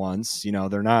at once.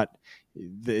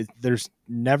 There's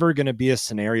never going to be a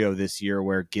scenario this year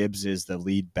where Gibbs is the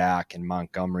lead back and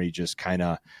Montgomery just kind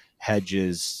of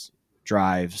hedges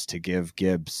drives to give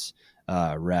Gibbs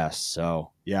rest. So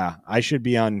yeah, I should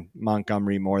be on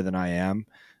Montgomery more than I am.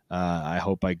 I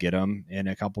hope I get him in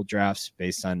a couple drafts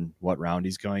based on what round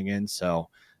he's going in. So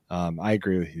I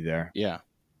agree with you there.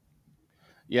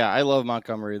 Yeah, I love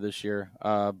Montgomery this year,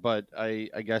 but I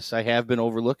guess I have been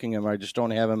overlooking him. I just don't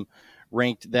have him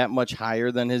ranked that much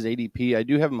higher than his ADP. I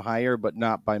do have him higher, but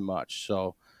not by much.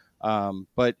 So,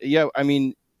 but yeah, I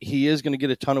mean, he is going to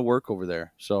get a ton of work over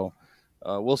there. So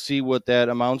we'll see what that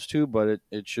amounts to, but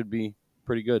it should be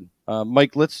pretty good.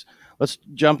 Mike, let's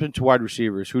jump into wide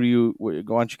receivers. Why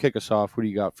don't you kick us off? Who do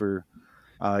you got for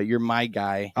your my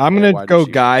guy? I'm going to go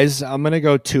guys. I'm going to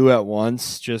go 2 at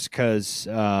once just because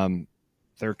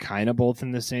they're kind of both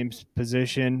in the same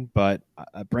position, but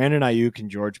Brandon Ayuk and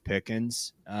George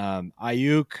Pickens.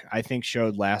 Ayuk, I think,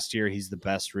 showed last year he's the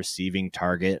best receiving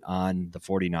target on the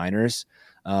 49ers.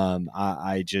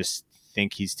 I just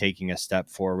think he's taking a step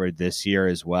forward this year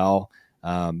as well.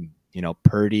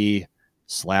 Purdy /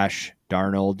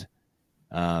 Darnold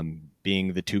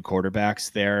being the 2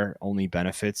 quarterbacks there only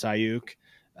benefits Ayuk.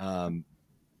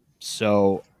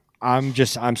 So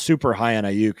I'm super high on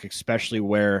Ayuk, especially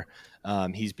where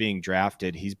he's being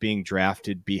drafted. He's being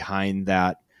drafted behind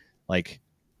that, like,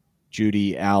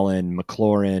 Judy, Allen,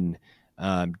 McLaurin,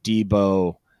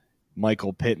 Debo,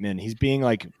 Michael Pittman.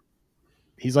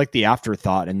 He's like the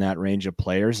afterthought in that range of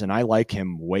players, and I like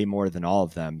him way more than all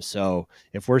of them. So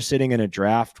if we're sitting in a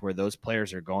draft where those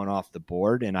players are going off the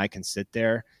board and I can sit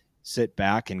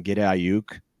back and get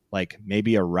Ayuk like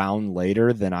maybe a round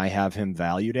later than I have him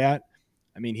valued at,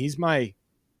 I mean, he's my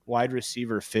wide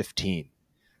receiver 15.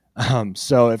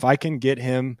 So if I can get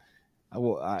him,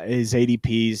 his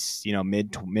ADP's,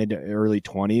 mid early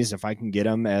 20s, if I can get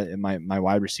him at my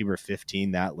wide receiver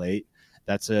 15 that late,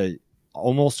 that's a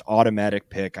almost automatic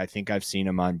pick. I think I've seen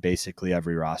him on basically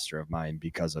every roster of mine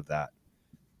because of that.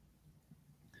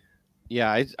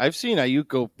 Yeah, I've seen Ayuk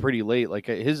go pretty late. Like,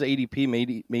 his ADP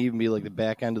may even be like the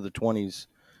back end of the 20s.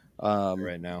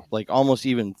 Right now, like almost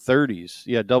even 30s.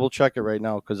 Yeah, double check it right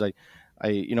now, because I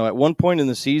at one point in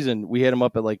the season we had him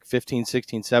up at like 15,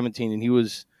 16, 17, and he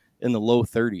was in the low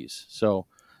 30s. So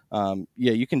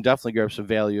you can definitely grab some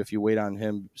value if you wait on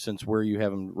him since where you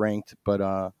have him ranked.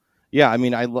 But yeah, I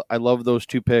mean, I love those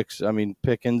 2 picks. I mean,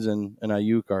 Pickens and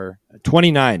Ayuk are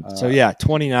 29. So yeah,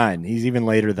 29. He's even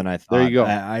later than I thought. There you go.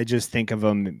 I just think of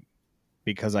him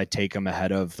because I take him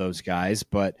ahead of those guys,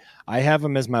 but I have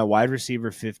him as my wide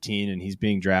receiver 15, and he's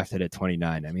being drafted at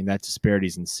 29. I mean, that disparity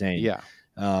is insane. Yeah.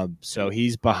 So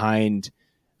he's behind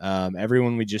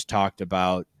everyone we just talked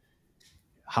about: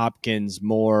 Hopkins,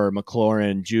 Moore,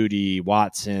 McLaurin, Judy,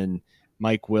 Watson,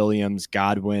 Mike Williams,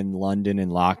 Godwin, London,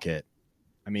 and Lockett.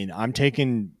 I mean, I'm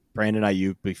taking Brandon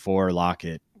Ayuk before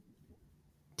Lockett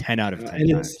 10 out of 10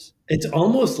 and times. it's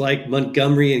almost like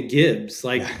Montgomery and Gibbs,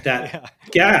 like that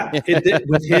gap with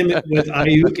him, with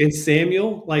Ayuk and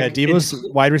Samuel. Like Debo's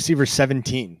wide receiver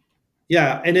 17.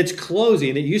 Yeah, and it's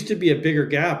closing. It used to be a bigger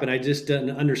gap, and I just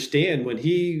didn't understand when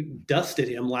he dusted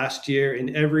him last year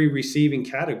in every receiving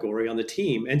category on the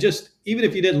team. And just even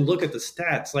if you didn't look at the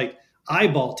stats, like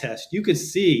eyeball test, you could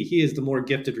see he is the more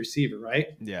gifted receiver, right?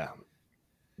 Yeah.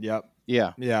 Yep.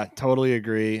 Yeah, totally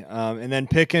agree. And then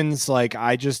Pickens, like,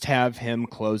 I just have him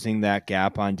closing that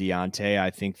gap on Deontay.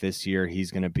 I think this year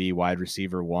he's going to be wide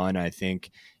receiver 1. I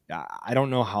think, I don't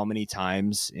know how many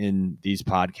times in these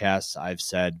podcasts I've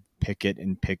said Pickett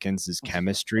and Pickens'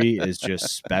 chemistry is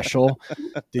just special.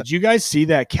 Did you guys see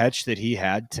that catch that he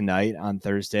had tonight on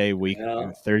Thursday night?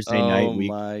 Oh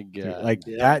my God. Like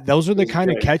that, those are the kind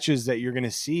of catches that you're going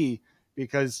to see,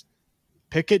 because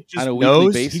Pickett just On a knows.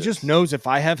 weekly basis. He just knows if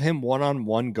I have him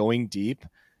one-on-one going deep,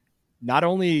 not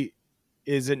only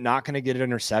is it not going to get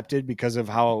intercepted because of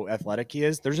how athletic he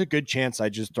is, there's a good chance I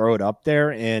just throw it up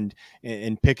there and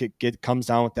Pickett comes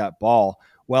down with that ball.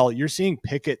 Well, you're seeing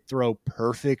Pickett throw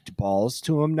perfect balls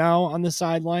to him now on the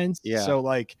sidelines. Yeah.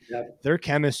 So their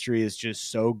chemistry is just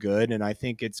so good. And I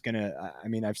think it's going to, I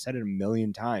mean, I've said it a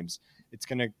million times. It's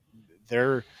going to,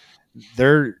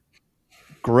 their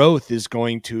growth is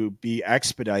going to be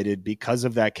expedited because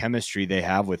of that chemistry they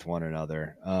have with one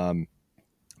another.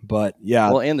 But yeah,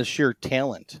 well, and the sheer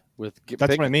talent with that's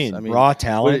Pickens. what I mean. Raw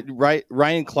talent.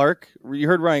 Ryan Clark. You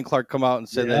heard Ryan Clark come out and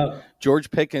say that George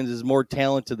Pickens is more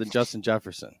talented than Justin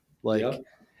Jefferson.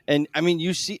 And I mean,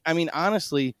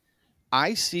 honestly,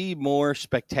 I see more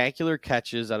spectacular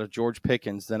catches out of George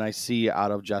Pickens than I see out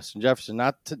of Justin Jefferson.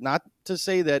 Not to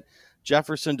say that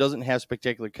Jefferson doesn't have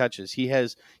spectacular catches. He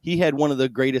had one of the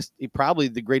greatest, probably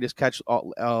the greatest catch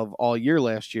of all year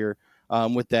last year,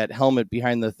 with that helmet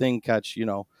behind the thing catch. You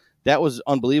know, that was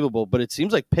unbelievable. But it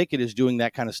seems like Pickett is doing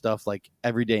that kind of stuff like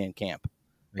every day in camp.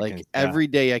 Every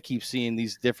day I keep seeing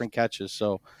these different catches.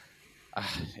 So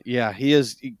yeah, he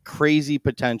has crazy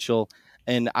potential.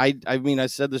 And I mean, I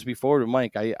said this before to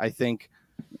Mike. I think,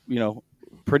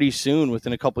 pretty soon,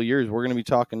 within a couple of years, we're going to be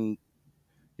talking,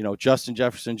 Justin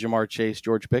Jefferson, Jamar Chase,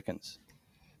 George Pickens.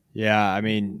 Yeah, I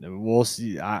mean, we'll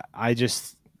see.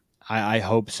 I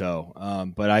hope so.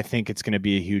 But I think it's going to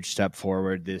be a huge step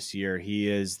forward this year.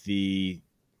 He is the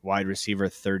wide receiver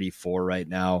 34 right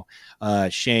now.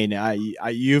 Shane,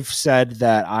 you've said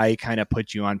that I kind of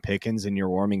put you on Pickens and you're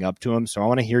warming up to him. So I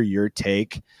want to hear your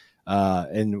take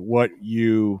and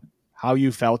how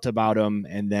you felt about him,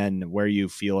 and then where you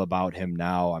feel about him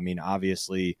now. I mean,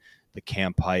 obviously the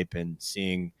camp hype and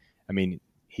seeing, I mean,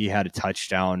 he had a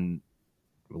touchdown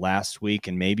last week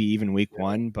and maybe even week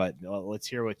 1, but let's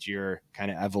hear what your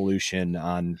kind of evolution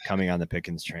on coming on the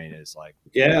Pickens train is like.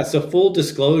 Yeah. So full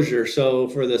disclosure. So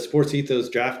for the Sports Ethos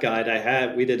draft guide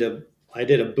I did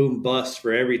a boom bust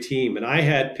for every team, and I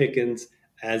had Pickens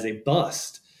as a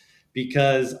bust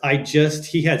because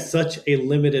he had such a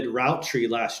limited route tree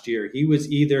last year. He was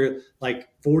either like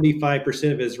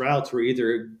 45% of his routes were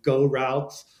either go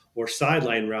routes or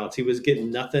sideline routes. He was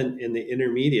getting nothing in the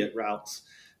intermediate routes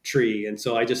tree. And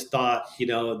so I just thought,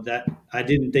 that I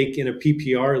didn't think in a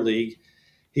PPR league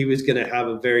he was going to have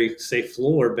a very safe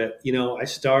floor. But, I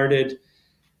started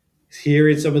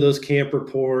hearing some of those camp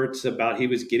reports about he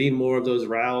was getting more of those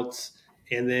routes.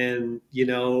 And then,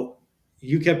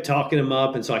 you kept talking him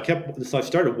up. And so I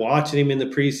started watching him in the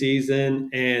preseason,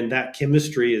 and that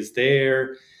chemistry is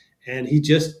there. And he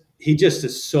just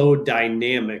is so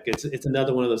dynamic. It's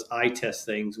another one of those eye test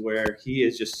things where he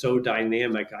is just so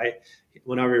dynamic.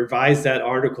 When I revised that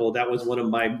article, that was one of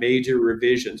my major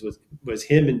revisions was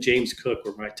him and James Cook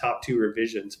were my top 2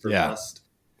 revisions for bust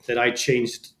that I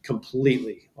changed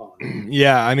completely on.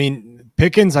 Yeah. I mean,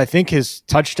 Pickens, I think his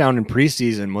touchdown in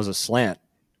preseason was a slant,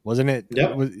 wasn't it?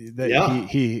 Yep.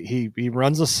 He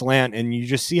runs a slant, and you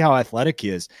just see how athletic he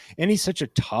is. And he's such a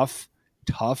tough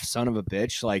son of a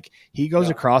bitch. Like, he goes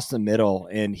across the middle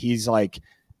and he's like,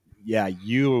 yeah,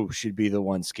 you should be the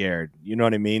one scared. You know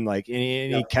what I mean? Like, and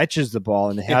he catches the ball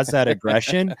and has that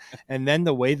aggression. And then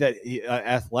the way that he,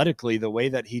 athletically, the way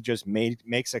that he just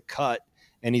makes a cut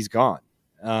and he's gone.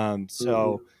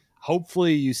 So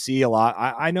hopefully you see a lot.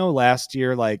 I know last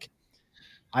year, like,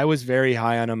 I was very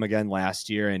high on him again last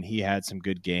year, and he had some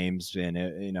good games. And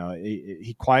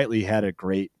he quietly had a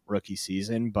great rookie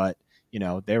season, but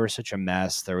they were such a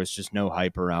mess. There was just no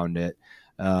hype around it.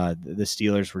 The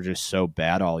Steelers were just so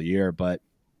bad all year, but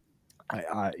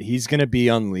he's going to be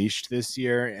unleashed this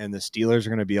year, and the Steelers are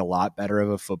going to be a lot better of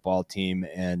a football team.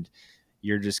 And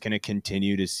you're just going to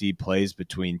continue to see plays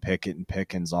between Pickett and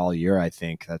Pickens all year. I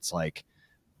think that's like,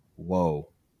 whoa,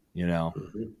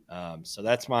 So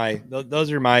that's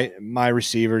those are my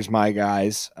receivers, my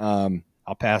guys.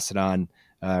 I'll pass it on.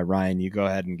 Ryan, you go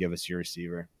ahead and give us your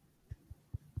receiver.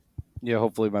 Yeah,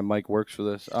 hopefully my mic works for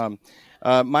this.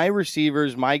 My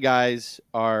receivers, my guys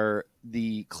are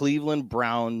the Cleveland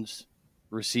Browns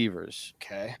receivers.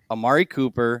 Okay. Amari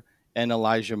Cooper and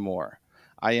Elijah Moore.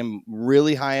 I am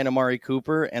really high on Amari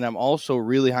Cooper, and I'm also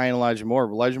really high on Elijah Moore.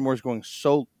 Elijah Moore is going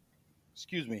so –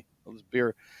 excuse me, this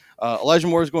beer. Elijah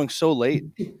Moore is going so late.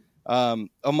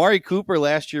 Amari Cooper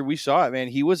last year, we saw it, man.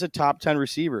 He was a top 10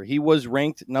 receiver. He was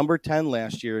ranked number 10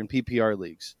 last year in PPR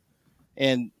leagues.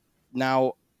 And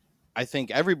now I think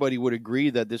everybody would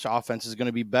agree that this offense is going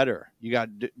to be better. You got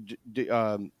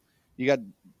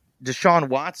Deshaun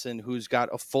Watson, who's got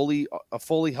a fully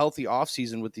healthy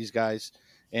offseason with these guys,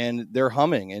 and they're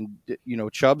humming. And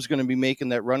Chubb's going to be making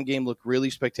that run game look really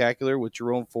spectacular with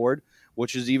Jerome Ford,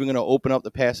 which is even going to open up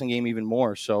the passing game even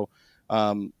more. So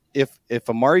if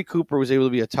Amari Cooper was able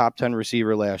to be a top 10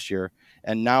 receiver last year,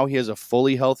 and now he has a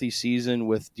fully healthy season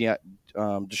with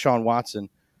Deshaun Watson,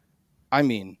 I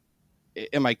mean,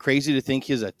 am I crazy to think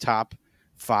he has a top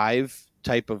 5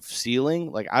 type of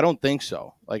ceiling? Like, I don't think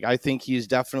so. Like, I think he's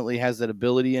definitely has that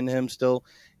ability in him still,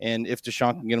 and if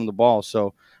Deshaun can get him the ball.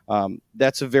 So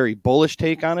that's a very bullish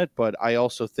take on it, but I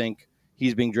also think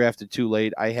he's being drafted too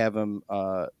late. I have him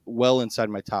well inside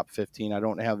my top 15. I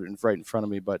don't have it right in front of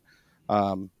me, but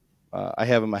I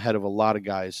have him ahead of a lot of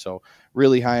guys, so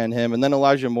really high on him. And then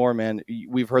Elijah Moore, man,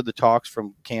 we've heard the talks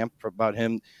from camp about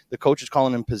him. The coach is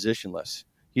calling him positionless.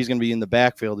 He's going to be in the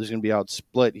backfield. He's going to be out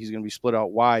split. He's going to be split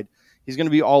out wide. He's going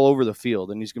to be all over the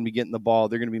field, and he's going to be getting the ball.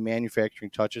 They're going to be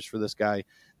manufacturing touches for this guy.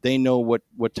 They know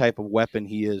what type of weapon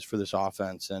he is for this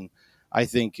offense, and I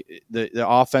think the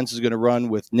offense is going to run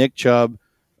with Nick Chubb,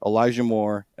 Elijah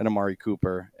Moore, and Amari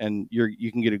Cooper, and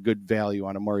you can get a good value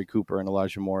on Amari Cooper and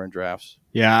Elijah Moore in drafts.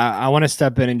 Yeah, I want to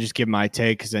step in and just give my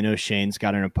take because I know Shane's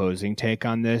got an opposing take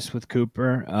on this with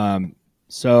Cooper.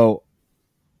 So,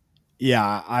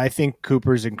 yeah, I think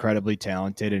Cooper's incredibly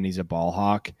talented and he's a ball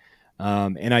hawk.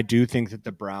 And I do think that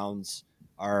the Browns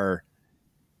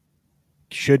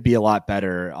should be a lot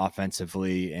better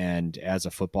offensively and as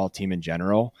a football team in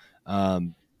general. They're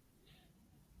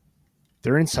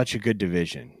in such a good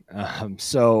division.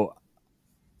 So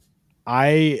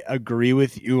I agree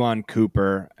with you on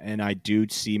Cooper, and I do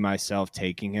see myself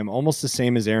taking him almost the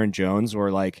same as Aaron Jones, or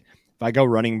like if I go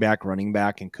running back,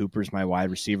 and Cooper's my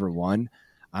wide receiver 1,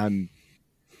 I'm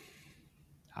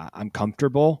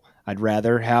comfortable. I'd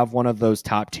rather have one of those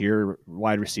top tier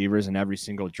wide receivers in every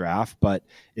single draft. But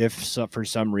if for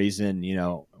some reason,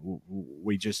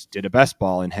 we just did a best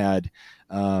ball and had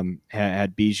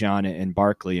Bijan and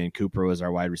Barkley and Cooper was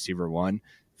our wide receiver 1,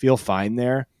 feel fine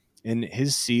there. And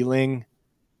his ceiling's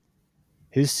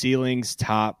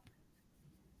top.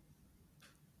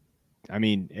 I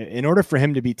mean, in order for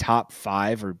him to be top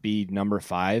 5 or be number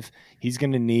 5, he's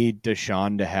going to need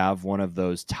Deshaun to have one of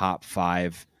those top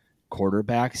 5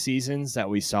 quarterback seasons that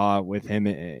we saw with him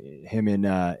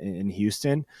in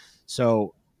Houston.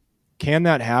 So can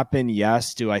that happen?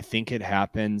 Yes. Do I think it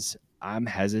happens? I'm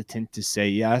hesitant to say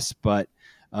yes, but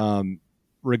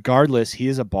regardless, he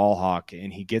is a ball hawk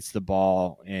and he gets the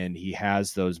ball and he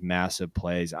has those massive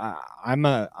plays. I'm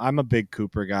a big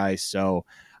Cooper guy, so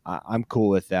I'm cool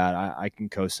with that. I can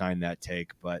co-sign that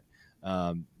take, but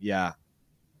yeah.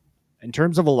 In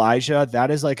terms of Elijah, that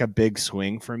is like a big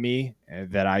swing for me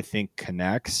that I think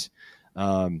connects,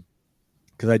 because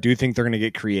I do think they're going to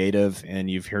get creative, and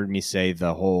you've heard me say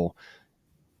the whole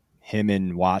him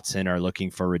and Watson are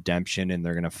looking for redemption and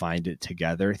they're going to find it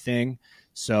together thing.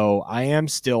 So I am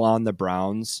still on the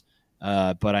Browns,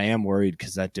 but I am worried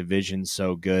because that division's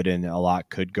so good and a lot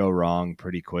could go wrong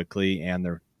pretty quickly, and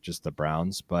they're just the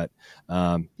Browns. But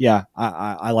yeah,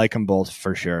 I like them both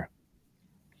for sure.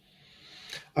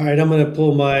 All right, I'm going to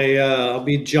pull my I'll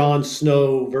be Jon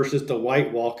Snow versus the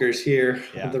White Walkers here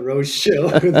on the Road Show.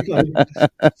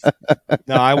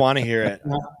 No, I want to hear it.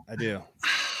 I do.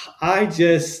 I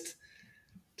just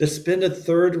to spend a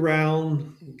third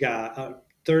round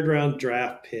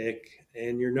draft pick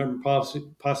and your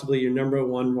possibly your number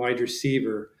 1 wide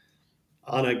receiver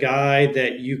on a guy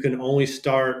that you can only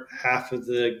start half of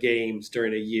the games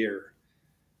during a year.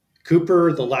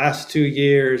 Cooper, the last 2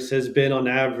 years, has been on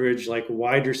average like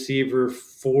wide receiver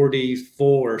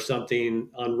 44 or something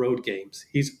on road games.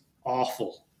 He's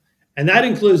awful. And that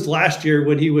includes last year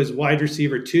when he was wide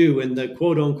receiver 2 in the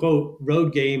quote unquote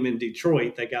road game in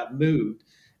Detroit that got moved.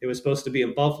 It was supposed to be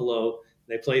in Buffalo.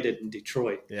 They played it in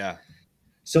Detroit. Yeah.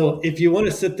 So if you want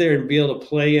to sit there and be able to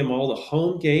play him all the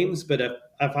home games, but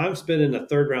if I'm spending a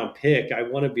third round pick, I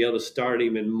want to be able to start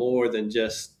him in more than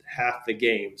just half the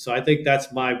game. So I think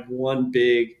that's my one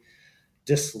big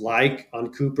dislike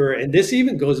on Cooper. And this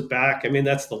even goes back, I mean,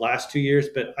 that's the last 2 years,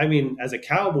 but I mean, as a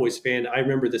Cowboys fan, I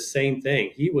remember the same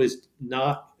thing. He was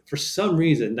not, for some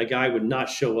reason, the guy would not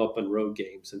show up on road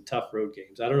games and tough road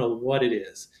games. I don't know what it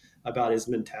is about his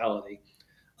mentality.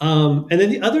 And then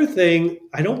the other thing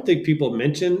I don't think people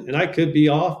mention, and I could be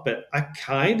off, but I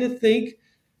kind of think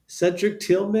Cedric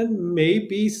Tillman may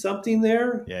be something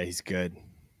there. Yeah, he's good.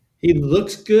 He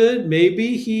looks good.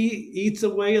 Maybe he eats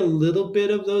away a little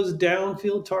bit of those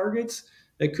downfield targets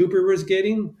that Cooper was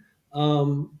getting.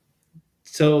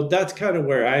 So that's kind of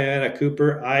where I am at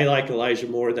Cooper. I like Elijah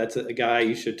Moore. That's a guy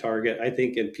you should target. I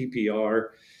think in PPR,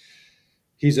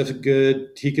 he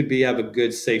could have a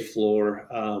good safe floor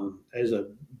as a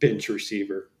bench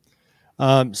receiver.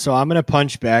 So I'm going to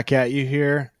punch back at you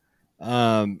here.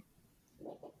 And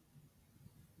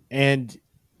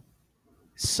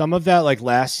some of that, like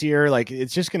last year, like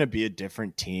it's just going to be a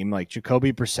different team. Like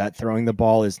Jacoby Brissett throwing the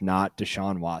ball is not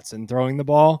Deshaun Watson throwing the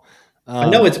ball. I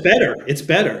know it's better. It's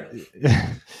better.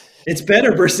 It's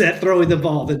better Brissett throwing the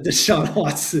ball than Deshaun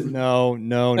Watson. No.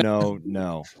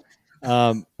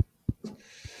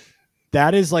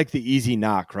 That is like the easy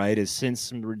knock, right? Is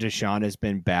since Deshaun has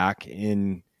been back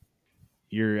in,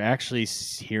 you're actually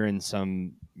hearing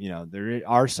some, there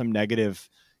are some negative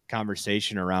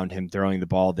conversation around him throwing the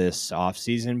ball this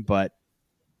offseason, but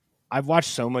I've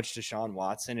watched so much Deshaun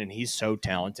Watson and he's so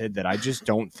talented that I just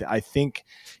don't, I think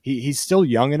he's still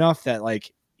young enough that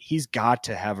like he's got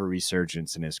to have a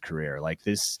resurgence in his career. Like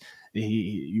this,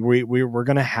 we're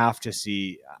going to have to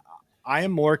see. I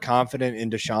am more confident in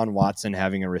Deshaun Watson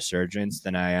having a resurgence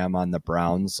than I am on the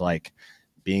Browns, like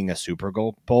being a Super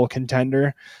Bowl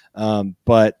contender.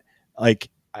 But like,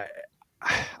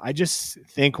 I just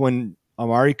think when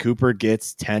Amari Cooper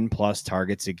gets 10 plus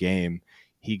targets a game,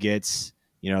 he gets,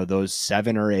 those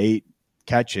 7 or 8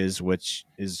 catches, which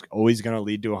is always going to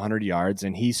lead to 100 yards,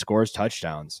 and he scores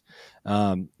touchdowns.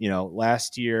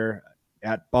 Last year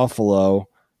at Buffalo,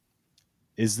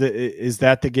 is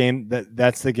that the game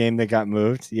that's the game that got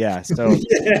moved? Yeah. So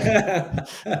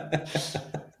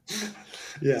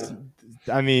yeah.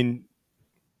 I mean,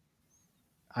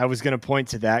 I was going to point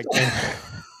to that game.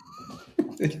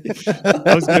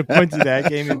 I was going to point to that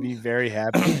game and be very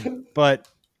happy, but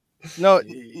no,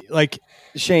 like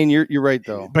Shane, you're right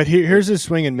though. But here's his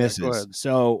swing and misses. Go ahead.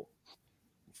 So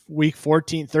week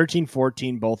 13,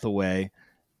 14, both away.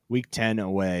 Week 10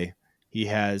 away. He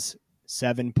has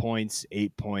 7 points,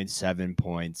 8 points, 7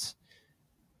 points.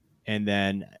 And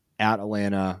then at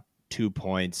Atlanta, 2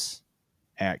 points.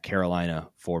 At Carolina,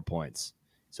 4 points.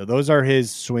 So those are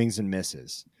his swings and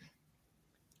misses.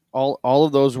 All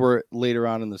of those were later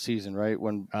on in the season, right?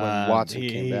 When Watson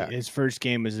came back. His first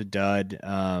game was a dud.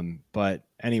 But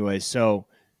anyway, so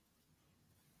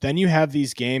then you have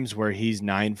these games where he's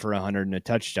 9 for 100 and a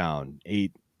touchdown,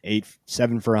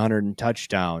 7 for 100 and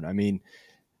touchdown. I mean,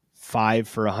 5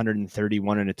 for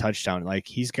 131 and a touchdown. Like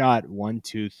he's got 1,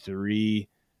 2, 3,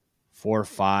 4,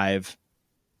 5,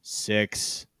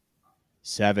 6,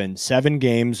 7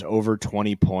 games over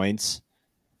 20 points.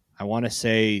 I want to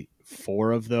say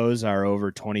 4 of those are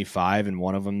over 25, and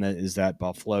one of them is that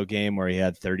Buffalo game where he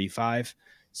had 35.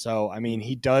 So, I mean,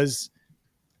 he does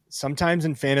sometimes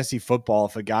in fantasy football,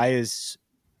 if a guy is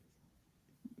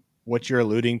what you're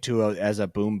alluding to as a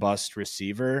boom bust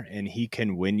receiver and he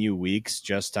can win you weeks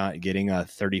just on getting a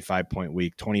 35-point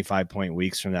week, 25-point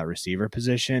weeks from that receiver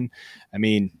position. I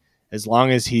mean, as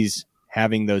long as he's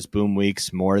having those boom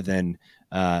weeks more than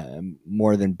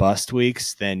bust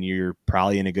weeks, then you're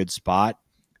probably in a good spot.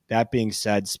 That being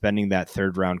said, spending that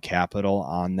third round capital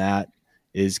on that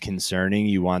is concerning.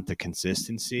 You want the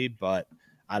consistency, but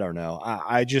I don't know.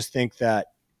 I just think that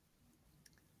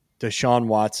Deshaun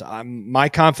Watson, my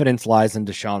confidence lies in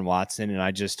Deshaun Watson, and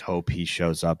I just hope he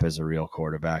shows up as a real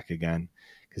quarterback again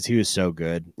because he was so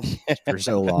good for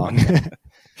so long.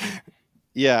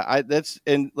 Yeah,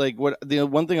 the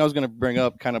one thing I was going to bring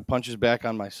up kind of punches back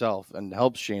on myself and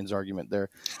helps Shane's argument there.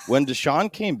 When Deshaun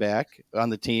came back on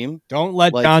the team, don't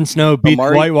let Jon Snow beat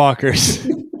the White Walkers.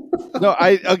 No,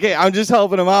 I'm just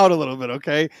helping him out a little bit,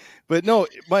 okay? But no,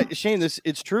 Shane,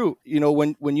 it's true.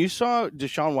 When you saw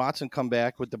Deshaun Watson come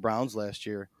back with the Browns last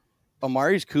year,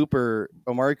 Amari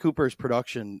Cooper's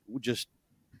production just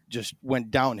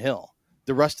went downhill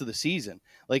the rest of the season.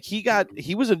 Like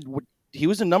he was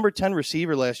a number 10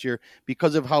 receiver last year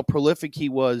because of how prolific he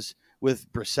was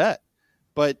with Brissett.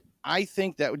 But I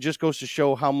think that just goes to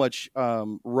show how much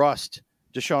rust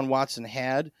Deshaun Watson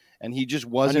had, and he just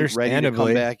wasn't ready to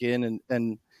come back in.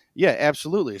 And yeah,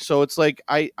 absolutely. So it's like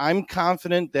I'm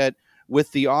confident that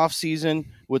with the offseason,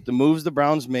 with the moves the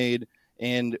Browns made,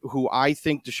 and who I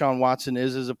think Deshaun Watson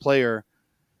is as a player,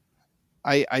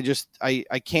 I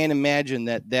can't imagine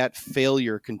that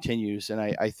failure continues, and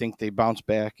I think they bounce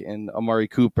back. And Amari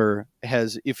Cooper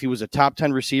if he was a top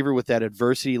 10 receiver with that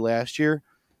adversity last year,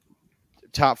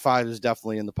 top 5 is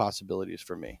definitely in the possibilities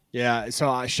for me. Yeah.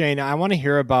 So Shane, I want to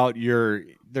hear about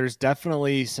there's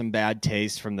definitely some bad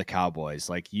taste from the Cowboys.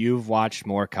 Like you've watched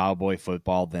more Cowboy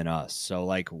football than us. So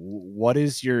like, what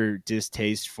is your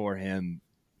distaste for him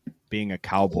being a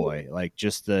Cowboy? Like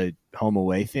just the home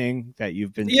away thing that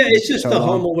you've been. Yeah, it's just the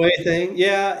home away thing.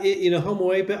 Yeah. Home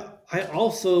away. But I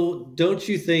also, don't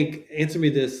you think, answer me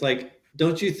this, like,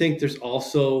 don't you think there's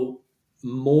also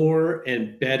more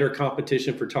and better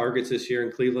competition for targets this year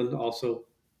in Cleveland also?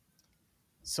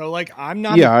 So like I'm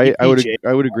not I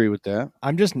would agree with that.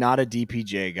 I'm just not a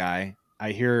DPJ guy. I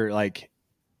hear like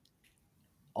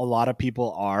a lot of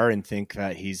people are and think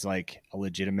that he's like a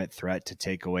legitimate threat to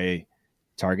take away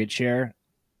target share.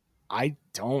 I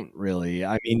don't really.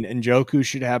 I mean, Njoku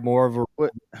should have more of a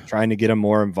trying to get him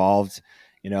more involved,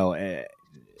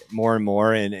 more and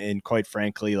more. And quite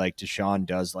frankly, like Deshaun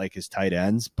does like his tight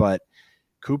ends, but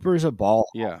Cooper's a ball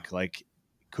hawk. Like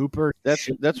Cooper, that's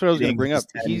what I was going to bring up.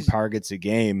 He's targets a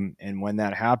game, and when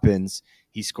that happens,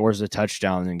 he scores a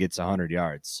touchdown and gets 100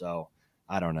 yards. So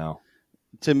I don't know.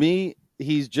 To me,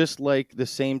 he's just like the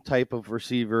same type of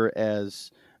receiver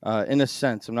as, in a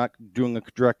sense, I'm not doing a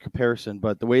direct comparison,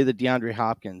 but the way that DeAndre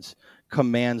Hopkins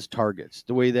commands targets,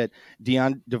 the way that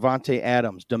Devontae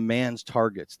Adams demands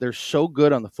targets. They're so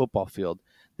good on the football field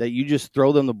that you just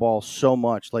throw them the ball so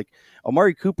much. Like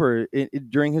Amari Cooper,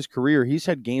 during his career, he's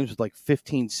had games with like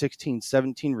 15, 16,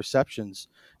 17 receptions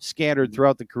scattered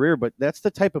throughout the career, but that's the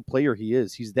type of player he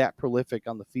is. He's that prolific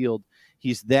on the field.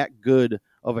 He's that good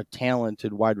of a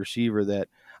talented wide receiver that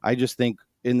I just think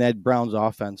in that Browns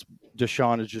offense,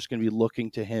 Deshaun is just going to be looking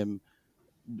to him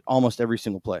almost every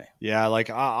single play. Yeah,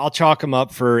 like I'll chalk him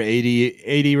up for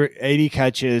 80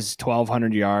 catches,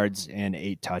 1,200 yards, and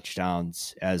 8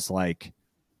 touchdowns as like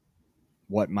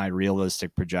what my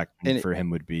realistic projection for him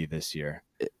would be this year.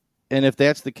 And if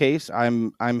that's the case,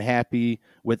 I'm happy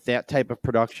with that type of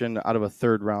production out of a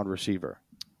 3rd-round receiver.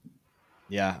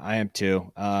 Yeah, I am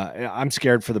too. I'm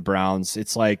scared for the Browns.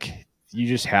 It's like you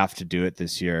just have to do it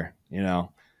this year, Yeah.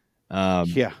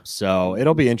 So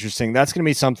it'll be interesting. That's going to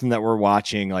be something that we're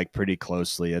watching like pretty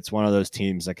closely. It's one of those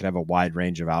teams that could have a wide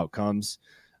range of outcomes.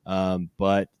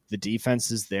 But the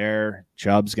defense is there.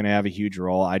 Chubb's going to have a huge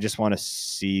role. I just want to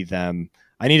see them.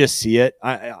 I need to see it.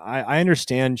 I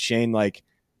understand, Shane, like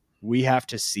we have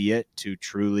to see it to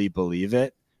truly believe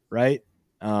it. Right.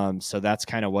 So that's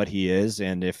kind of what he is.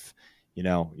 And if,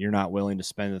 you're not willing to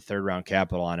spend the 3rd-round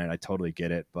capital on it, I totally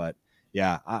get it. But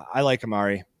yeah, I like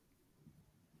Amari.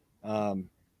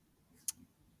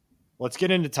 Let's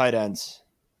get into tight ends.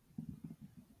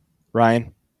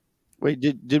 Ryan. Wait,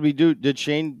 did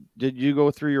Shane, did you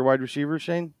go through your wide receivers,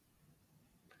 Shane?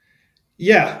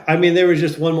 Yeah. I mean, there was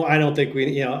just one more. I don't think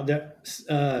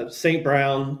St.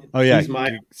 Brown. Oh yeah. He's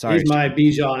my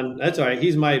Bijan. That's all right.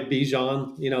 He's my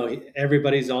Bijan.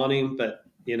 Everybody's on him, but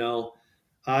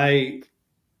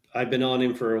I've been on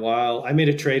him for a while. I made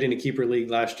a trade in a keeper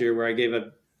league last year where I gave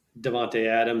up Devontae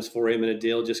Adams for him in a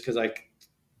deal just because I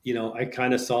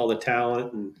kind of saw the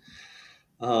talent and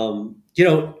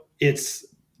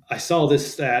I saw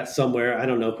this stat somewhere. I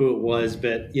don't know who it was,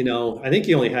 but I think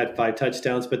he only had 5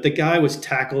 touchdowns, but the guy was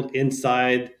tackled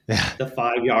inside the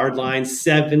 5-yard line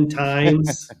 7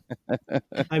 times.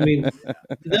 I mean,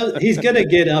 he's going to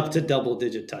get up to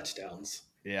double-digit touchdowns.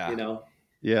 Yeah.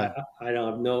 Yeah. I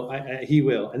don't know. He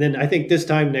will. And then I think this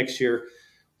time next year,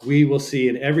 we will see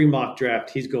in every mock draft,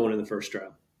 he's going in the 1st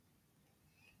round.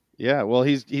 Yeah. Well,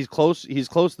 he's close. He's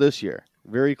close this year.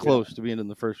 Very close to being in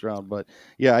the 1st round. But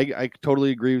yeah, I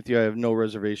totally agree with you. I have no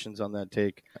reservations on that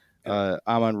take.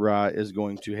 Amon-Ra is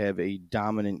going to have a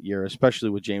dominant year,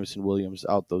 especially with Jameson Williams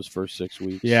out those first 6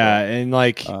 weeks. Yeah. So,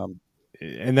 and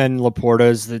and then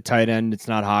Laporta's the tight end. It's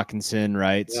not Hawkinson,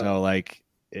 right? Yeah. So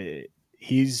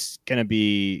he's going to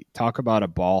be, talk about a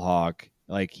ball hawk.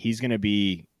 Like he's going to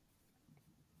be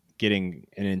getting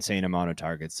an insane amount of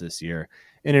targets this year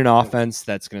in an offense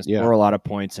that's going to score a lot of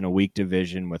points in a weak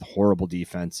division with horrible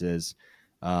defenses.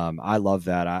 I love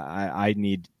that. I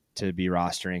need to be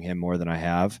rostering him more than I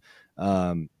have.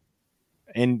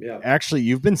 And Yeah. actually,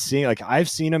 you've been seeing, like, I've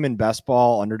seen him in best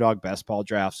ball, underdog best ball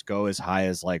drafts go as high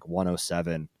as like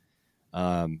 107.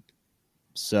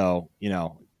 So,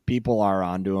 people are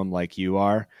onto him like you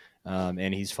are.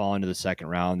 And he's fallen to the second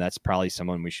round. That's probably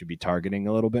someone we should be targeting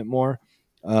a little bit more.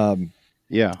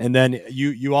 Yeah. And then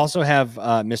you also have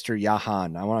Mr.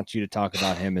 Yahan. I want you to talk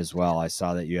about him as well. I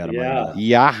saw that you had him on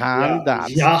Yeah. Jahan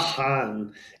Dotson.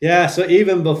 Jahan. Yeah. So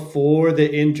even before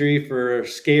the injury for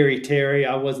Scary Terry,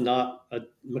 I was not a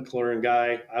McLaurin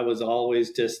guy. I was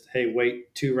always just, hey,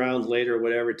 wait 2 rounds later,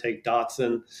 whatever, take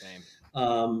Dotson.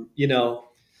 Same.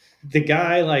 The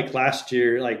guy like last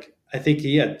year, like I think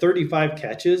he had 35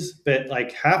 catches, but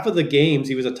like half of the games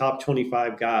he was a top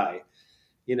 25 guy,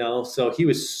 so he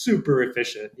was super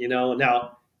efficient,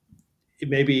 Now,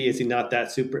 maybe is he not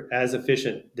that super as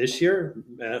efficient this year?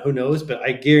 Who knows? But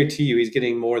I guarantee you, he's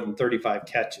getting more than 35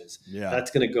 catches. Yeah. That's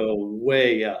going to go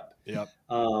way up. Yep.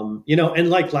 And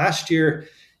like last year,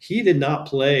 he did not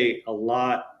play a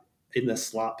lot in the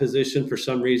slot position for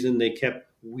some reason. They kept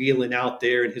wheeling out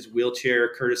there in his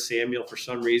wheelchair, Curtis Samuel, for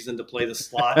some reason to play the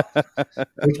slot,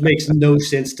 which makes no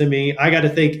sense to me. I got to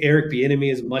think Eric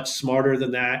Bieniemy is much smarter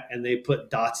than that, and they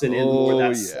put Dotson in more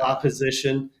that slot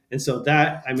position. And so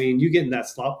you get in that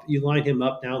slot, you line him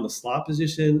up now in the slot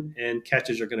position, and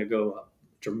catches are going to go up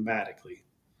dramatically.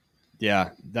 Yeah.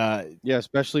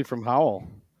 Especially from Howell.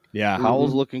 Yeah.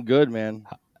 Howell's looking good, man.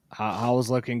 Howell's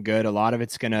looking good. A lot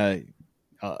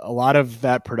of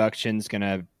that production's going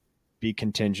to be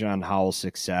contingent on Howell's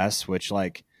success, which,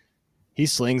 like, he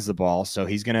slings the ball. So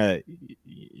he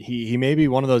may be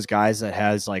one of those guys that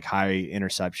has like high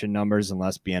interception numbers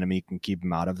unless Bieniemy can keep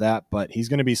him out of that, but he's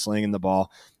going to be slinging the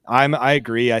ball. I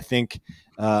agree. I think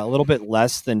a little bit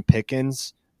less than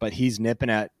Pickens, but he's nipping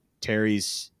at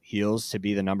Terry's heels to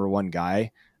be the number one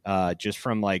guy, just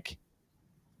from like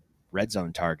red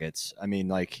zone targets. I mean,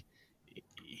 like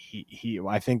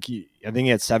I think he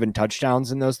had 7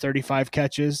 touchdowns in those 35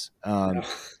 catches.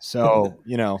 So,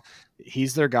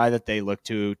 he's their guy that they look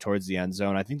to towards the end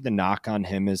zone. I think the knock on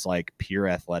him is like pure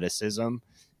athleticism,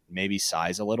 maybe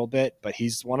size a little bit, but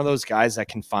he's one of those guys that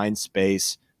can find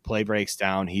space, play breaks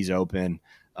down, he's open,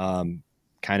 kind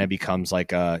of becomes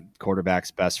like a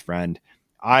quarterback's best friend.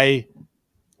 I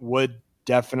would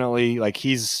definitely, like,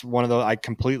 he's one of those, I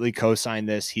completely co-sign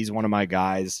this. He's one of my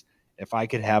guys. If I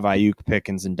could have Ayuk,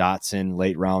 Pickens, and Dotson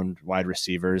late round wide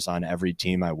receivers on every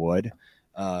team, I would.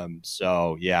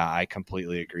 So yeah, I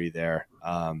completely agree there.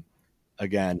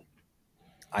 Again,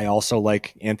 I also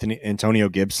like Antonio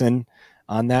Gibson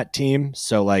on that team.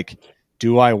 So, like,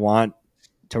 do I want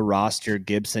to roster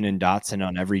Gibson and Dotson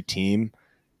on every team?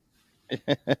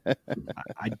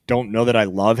 I don't know that I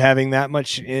love having that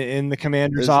much in the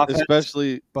Commanders' offense,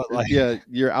 especially. But like,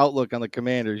 your outlook on the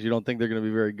Commanders, you don't think they're going to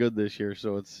be very good this year,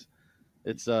 so it's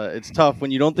tough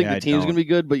when you don't think the team's going to be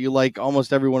good, but you like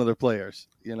almost every one of their players,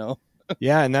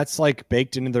 Yeah, and that's like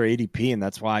baked into their ADP, and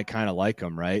that's why I kind of like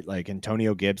them, right? Like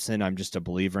Antonio Gibson, I'm just a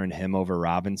believer in him over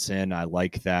Robinson. I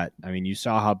like that. I mean, you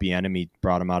saw how Bieniemy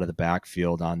brought him out of the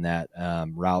backfield on that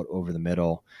route over the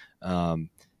middle,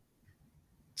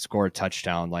 score a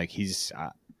touchdown. Like, he's,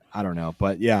 I don't know,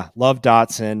 but yeah, love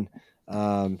Dotson.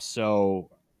 So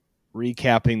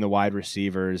recapping the wide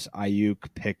receivers: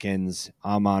 Ayuk, Pickens,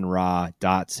 Amon-Ra,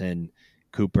 Dotson,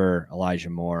 Cooper, Elijah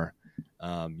Moore.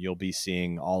 You'll be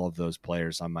seeing all of those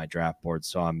players on my draft board,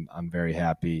 so I'm very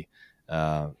happy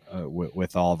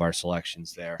with all of our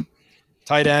selections there.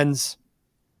 Tight ends,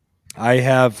 I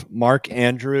have Mark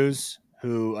Andrews,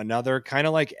 who, another kind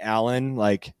of like Allen,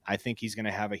 like, I think he's going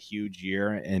to have a huge year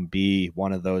and be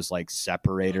one of those like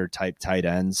separator type tight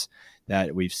ends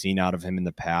that we've seen out of him in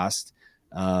the past.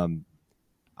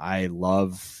 I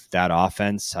love that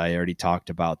offense. I already talked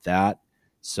about that.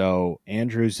 So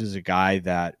Andrews is a guy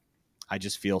that I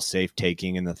just feel safe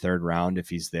taking in the 3rd round if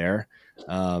he's there.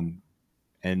 And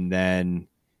then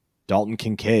Dalton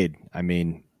Kincaid. I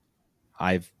mean,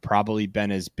 I've probably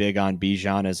been as big on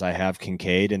Bijan as I have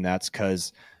Kincaid, and that's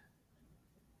because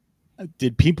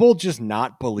did people just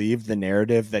not believe the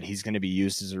narrative that he's going to be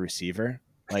used as a receiver?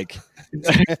 Like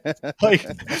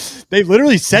they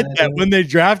literally said that when they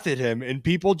drafted him, and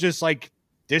people just like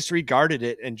disregarded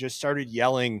it and just started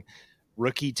yelling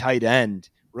rookie tight end.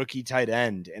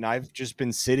 And I've just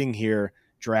been sitting here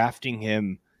drafting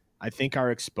him. I think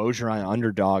our exposure on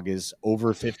Underdog is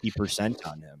over 50%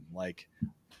 on him. Like,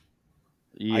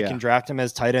 yeah. I can draft him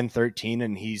as tight end 13,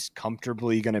 and he's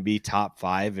comfortably going to be top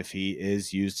 5 if he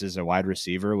is used as a wide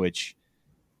receiver, which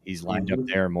he's lined up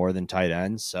there more than tight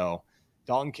end. So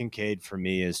Dalton Kincaid for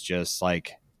me is just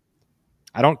like,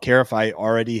 I don't care if I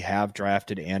already have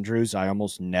drafted Andrews. I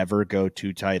almost never go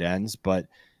 2 tight ends, but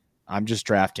I'm just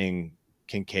drafting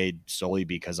Kincaid solely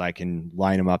because I can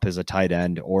line him up as a tight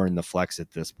end or in the flex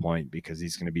at this point, because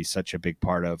he's going to be such a big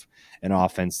part of an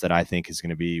offense that I think is going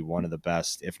to be one of the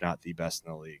best, if not the best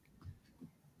in the league.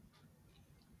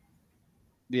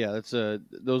 Yeah,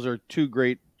 those are 2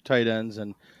 great tight ends,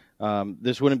 and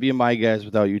this wouldn't be my guys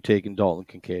without you taking Dalton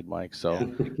Kincaid, Mike. So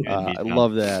I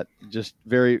love that. Just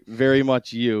very, very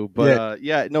much you. But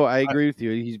no, I agree with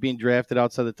you. He's being drafted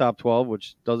outside the top 12,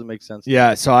 which doesn't make sense.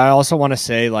 Yeah. So I also want to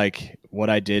say, like, what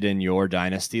I did in your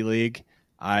dynasty league,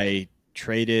 I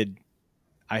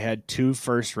had 2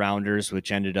 first rounders,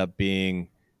 which ended up being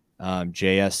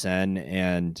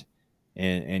JSN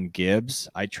and Gibbs.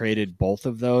 I traded both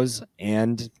of those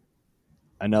and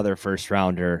another first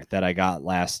rounder that I got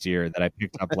last year, that I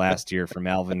picked up last year from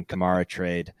Alvin Kamara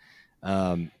trade,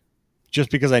 just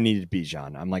because I needed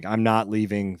Bijan. I'm like, I'm not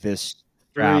leaving this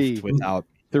draft without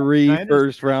 3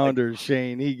 first rounders,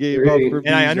 Shane. He gave up for Bijan.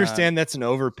 And I understand that's an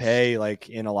overpay, like,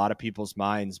 in a lot of people's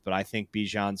minds, but I think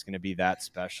Bijan's going to be that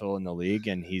special in the league,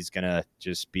 and he's going to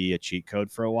just be a cheat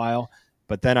code for a while.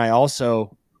 But then I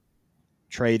also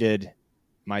traded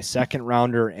my second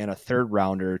rounder and a third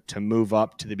rounder to move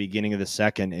up to the beginning of the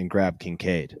second and grab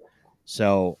Kincaid.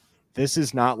 So this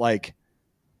is not like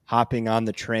hopping on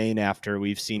the train after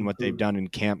we've seen what they've done in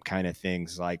camp kind of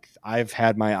things. Like, I've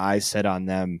had my eyes set on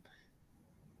them,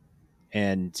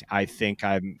 and I think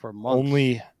I've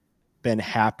only been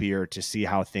happier to see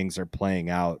how things are playing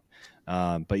out.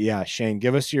 But yeah, Shane,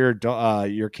 give us your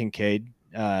Kincaid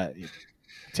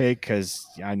take, because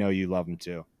I know you love him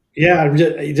too. Yeah,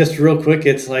 just real quick,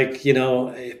 it's like,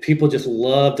 people just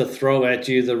love to throw at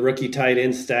you the rookie tight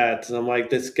end stats. And I'm like,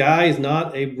 this guy is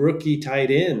not a rookie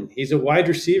tight end. He's a wide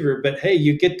receiver, but hey,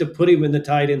 you get to put him in the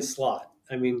tight end slot.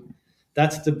 I mean,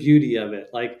 that's the beauty of it.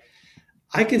 Like,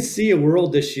 I can see a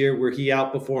world this year where he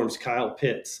outperforms Kyle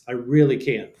Pitts. I really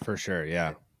can. For sure,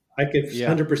 yeah. I could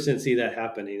 100% see that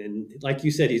happening. And like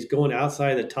you said, he's going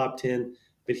outside the top 10,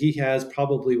 but he has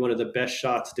probably one of the best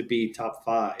shots to be top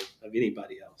 5 of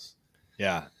anybody else.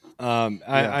 Yeah.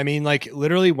 I mean, like,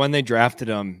 literally when they drafted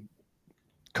him,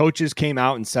 coaches came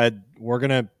out and said, we're going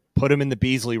to put him in the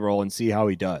Beasley role and see how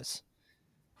he does.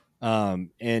 And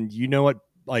you know what?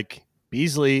 Like,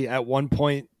 Beasley at one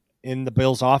point in the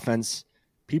Bills offense,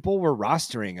 people were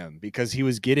rostering him because he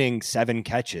was getting 7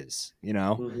 catches,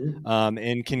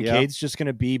 and Kincaid's just going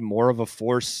to be more of a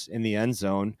force in the end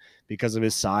zone because of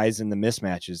his size and the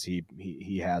mismatches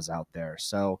he has out there.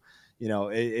 So,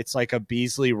 it's like a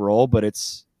Beasley role, but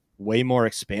it's way more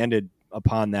expanded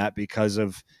upon that because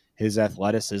of his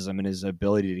athleticism and his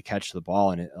ability to catch the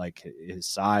ball and his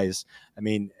size. I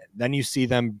mean, then you see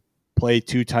them play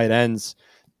 2 tight ends.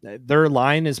 Their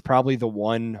line is probably the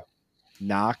one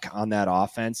knock on that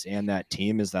offense and that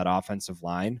team, is that offensive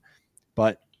line,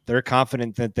 but they're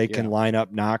confident that they can line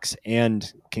up Knox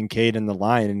and Kincaid in the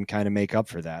line and kind of make up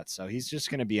for that. So he's just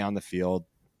going to be on the field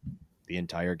the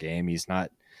entire game. He's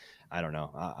not, I don't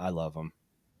know. I love him,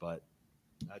 but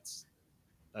that's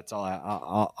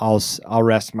all. I'll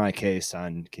rest my case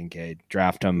on Kincaid.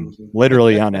 Draft him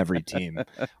literally on every team,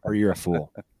 or you're a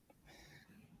fool.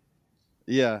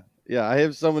 Yeah. I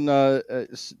have someone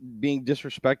being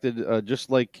disrespected just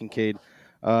like Kincaid,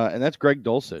 and that's Greg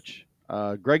Dulcich.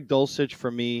 Greg Dulcich,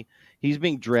 for me, he's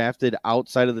being drafted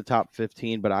outside of the top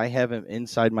 15, but I have him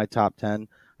inside my top 10.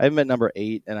 I have him at number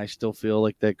 8, and I still feel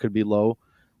like that could be low.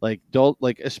 Like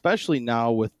especially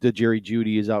now with the Jerry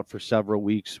Jeudy is out for several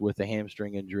weeks with a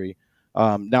hamstring injury.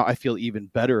 Now I feel even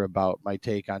better about my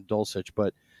take on Dulcich.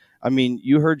 But I mean,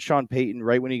 you heard Sean Payton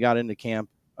right when he got into camp.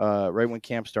 Right when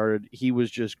camp started, he was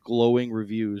just glowing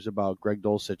reviews about Greg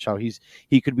Dulcich, how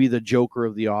he could be the joker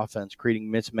of the offense,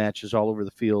 creating mismatches all over the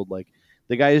field. Like,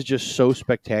 the guy is just so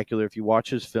spectacular. If you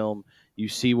watch his film, you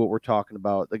see what we're talking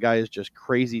about. The guy is just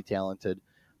crazy talented.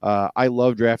 I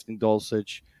love drafting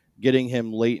Dulcich. Getting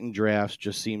him late in drafts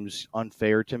just seems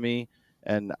unfair to me,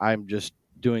 and I'm just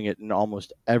doing it in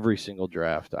almost every single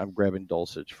draft. I'm grabbing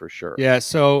Dulcich for sure. Yeah,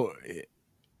 so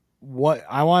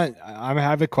I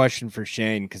have a question for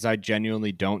Shane, because I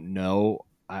genuinely don't know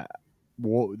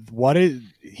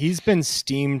he's been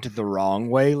steamed the wrong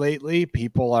way lately.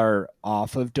 People are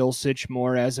off of Dulcich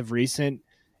more as of recent,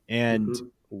 and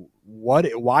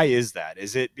why is that?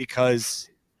 Is it because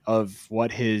of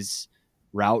what his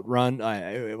route run?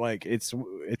 It's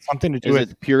something to do with?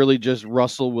 Is it purely just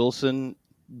Russell Wilson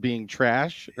being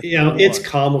trash? It's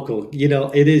comical.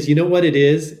 It is. You know what it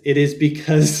is? It is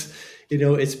because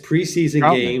it's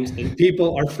preseason games and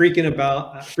people are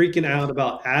freaking out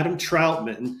about Adam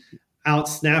Troutman out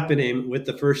snapping him with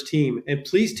the first team. And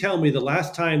please tell me the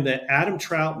last time that Adam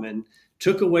Troutman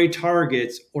took away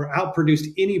targets or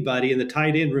outproduced anybody in the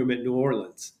tight end room at New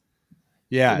Orleans.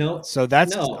 Yeah. So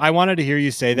I wanted to hear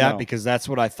you say that because that's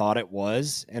what I thought it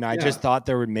was. And I just thought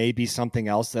there would maybe something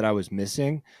else that I was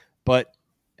missing, but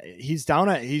he's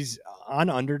on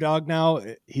Underdog now.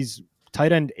 He's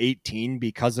tight end 18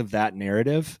 because of that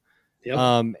narrative.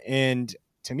 Yep. And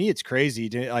to me, it's crazy.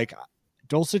 Like,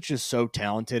 Dulcich is so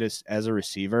talented as a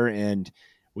receiver, and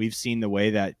we've seen the way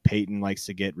that Peyton likes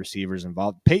to get receivers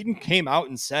involved. Peyton came out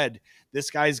and said,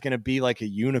 this guy's going to be like a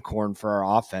unicorn for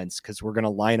our offense because we're going to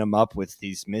line him up with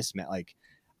these mismatch. Like,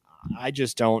 I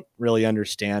just don't really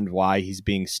understand why he's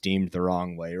being steamed the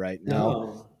wrong way right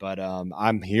now. But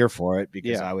I'm here for it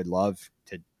because I would love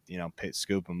to,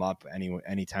 scoop him up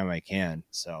anytime I can.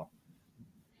 So,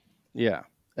 yeah.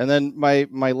 And then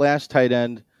my last tight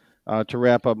end to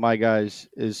wrap up my guys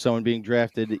is someone being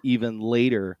drafted even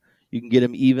later. You can get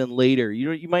him even later.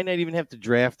 You might not even have to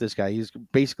draft this guy. He's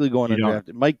basically going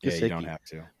undrafted. Mike Gesicki. You don't have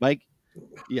to. Mike.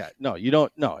 Yeah, no, you don't.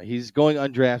 No, he's going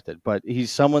undrafted, but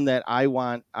he's someone that I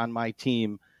want on my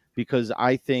team because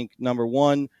I think, number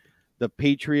one, the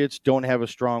Patriots don't have a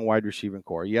strong wide receiving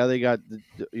core. Yeah, they got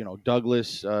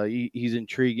Douglas. He's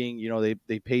intriguing.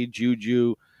 They paid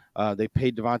Juju. They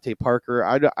paid Devontae Parker.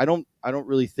 I don't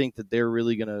really think that they're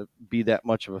really going to be that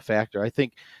much of a factor. I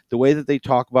think the way that they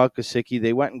talk about Gesicki,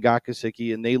 they went and got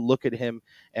Gesicki, and they look at him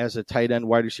as a tight end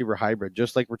wide receiver hybrid,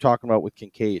 just like we're talking about with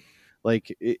Kincaid.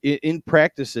 Like, in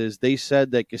practices, they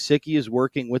said that Gesicki is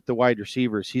working with the wide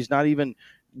receivers. He's not even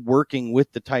working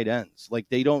with the tight ends. Like,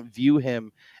 they don't view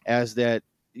him as that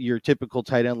your typical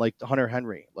tight end like Hunter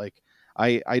Henry. Like,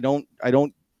 I don't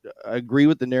agree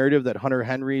with the narrative that Hunter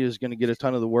Henry is going to get a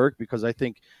ton of the work because I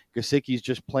think Gesicki is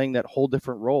just playing that whole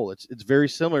different role. It's very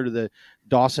similar to the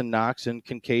Dawson Knox and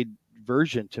Kincaid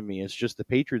version to me. It's just the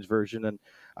Patriots version, and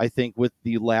I think with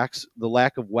the lack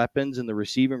of weapons in the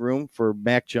receiving room for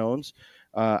Mac Jones,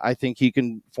 I think he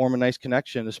can form a nice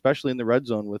connection, especially in the red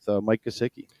zone with Mike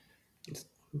Gesicki.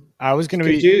 I was going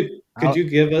to Could you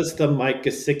give us the Mike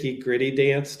Gesicki gritty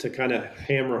dance to kind of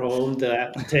hammer home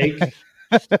that take?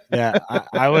 Yeah,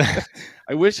 I would.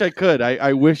 I wish I could.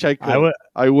 I wish I could.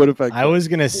 I would if I could. I was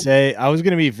going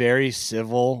to be very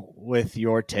civil with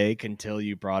your take until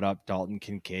you brought up Dalton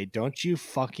Kincaid. Don't you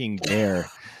fucking dare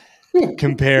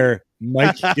compare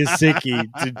Mike Gesicki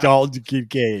to Dalton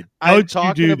Kincaid. I'm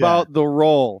talking about the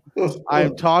role.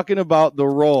 I'm talking about the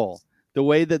role. The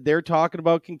way that they're talking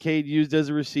about Kincaid used as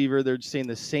a receiver, they're saying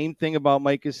the same thing about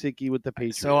Mike Gesicki with the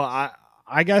Patriots. So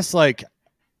I guess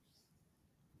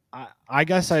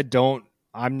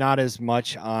I'm not as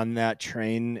much on that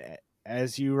train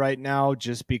as you right now,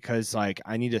 just because I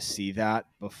need to see that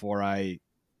before I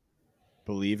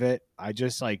believe it. I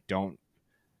just I don't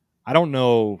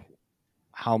know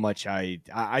how much I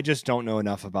just don't know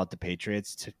enough about the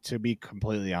Patriots to be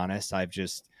completely honest. I've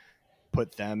just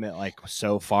put them at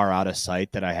so far out of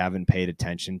sight that I haven't paid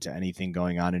attention to anything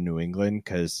going on in New England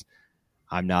because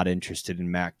I'm not interested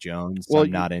in Mac Jones. Well,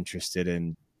 I'm not interested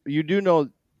in. You do know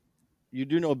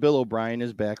Bill O'Brien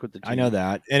is back with the team. I know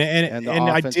that, and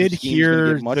I did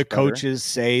hear the coaches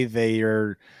say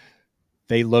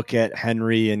they look at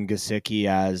Henry and Gesicki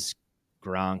as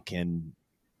Gronk and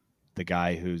the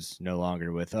guy who's no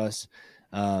longer with us.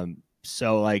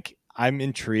 So I'm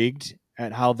intrigued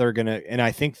at how they're gonna, and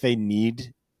I think they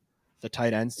need the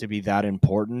tight ends to be that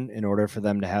important in order for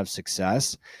them to have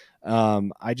success.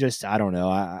 I don't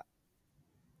know.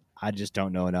 I just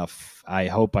don't know enough. I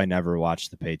hope I never watch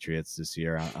the Patriots this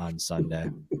year on Sunday.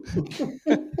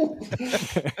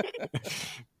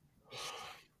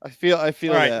 I feel. All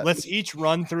right, that. Let's each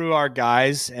run through our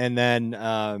guys and then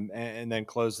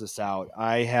close this out.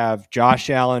 I have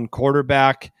Josh Allen,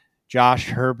 quarterback. Josh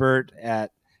Herbert at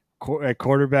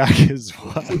quarterback as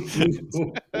well.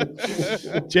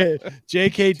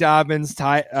 J.K. Dobbins.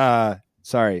 Bijan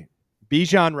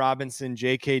Robinson,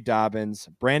 J.K. Dobbins,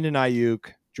 Brandon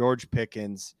Ayuk, George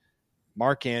Pickens,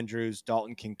 Mark Andrews,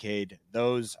 Dalton Kincaid.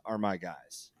 Those are my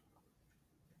guys.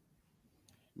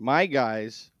 My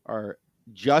guys are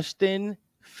Justin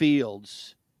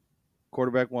Fields,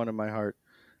 quarterback one in my heart,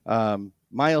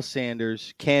 Miles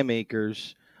Sanders, Cam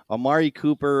Akers, Amari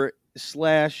Cooper /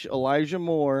 Elijah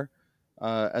Moore,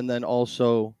 and then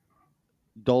also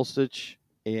Dulcich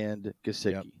and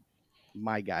Gesicki. Yep.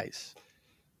 My guys.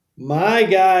 My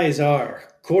guys are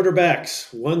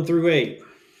quarterbacks 1 through 8.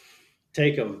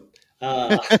 Take them.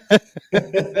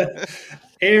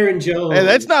 Aaron Jones. Hey,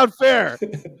 that's not fair.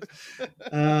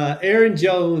 Aaron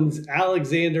Jones,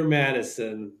 Alexander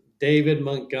Madison, David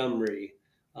Montgomery.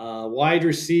 Wide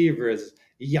receivers,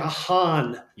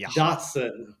 Jahan Yeah.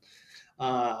 Dotson,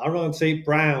 Aaron St.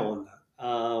 Brown,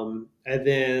 and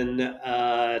then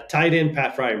tight end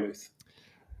Pat Fryermuth.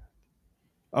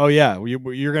 Oh yeah,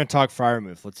 you're going to talk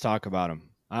Fryermuth. Let's talk about him.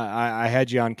 I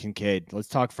had you on Kincaid. Let's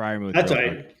talk Fryermuth. That's real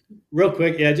right. quick. Real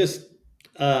quick, yeah, just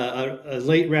a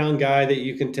late round guy that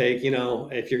you can take.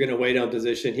 If you're going to wait on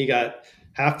position, he got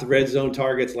half the red zone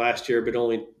targets last year, but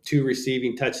only 2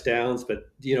 receiving touchdowns. But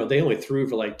they only threw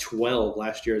for like 12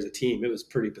 last year as a team. It was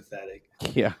pretty pathetic.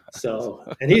 Yeah. So,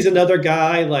 and he's another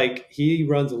guy, like he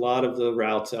runs a lot of the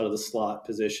routes out of the slot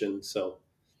position. So,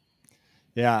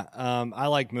 yeah, I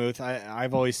like Muth.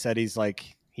 I've always said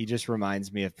he just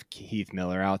reminds me of Heath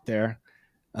Miller out there.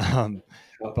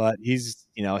 But he's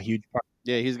a huge part.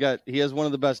 Yeah, he has one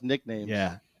of the best nicknames.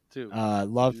 Yeah, too.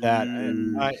 love that.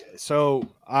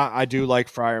 I do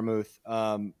like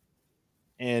Fryermuth.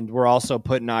 And we're also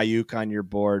putting Ayuk on your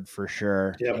board for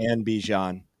sure, and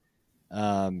Bijan,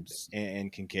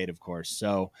 and Kincaid, of course.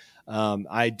 So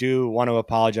I do want to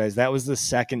apologize. That was the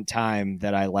second time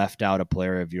that I left out a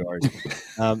player of yours. This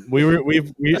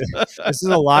is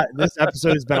a lot. This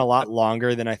episode has been a lot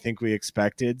longer than I think we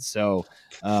expected. So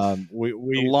the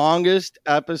longest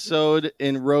episode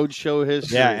in Roadshow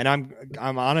history. Yeah, and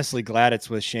I'm honestly glad it's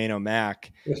with Shane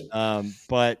O'Mac.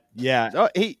 But yeah,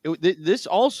 this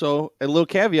also a little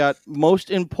caveat: most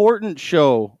important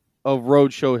show of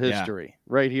Roadshow history,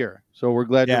 right here. So we're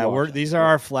glad. Yeah, these are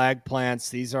our flag plants.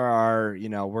 These are our,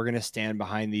 we're gonna stand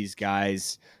behind these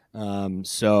guys.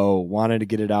 So wanted to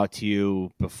get it out to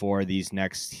you before these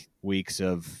next weeks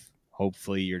of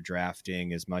hopefully you're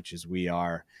drafting as much as we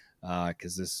are,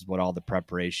 because this is what all the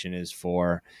preparation is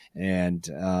for. And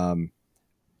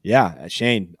yeah,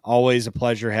 Shane, always a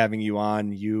pleasure having you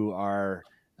on. You are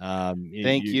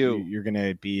thank you. You're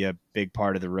gonna be a big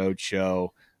part of the road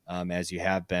show, as you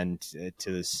have been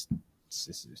to this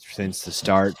since the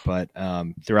start, but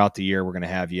throughout the year we're going to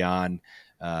have you on,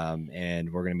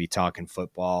 and we're going to be talking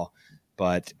football.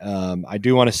 But I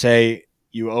do want to say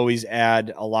you always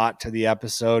add a lot to the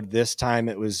episode. This time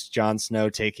it was Jon Snow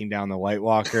taking down the White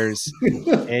Walkers,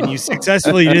 and you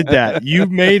successfully did that. You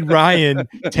made Ryan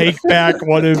take back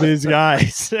one of his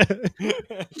guys.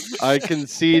 I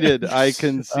conceded.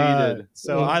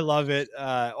 So I love it.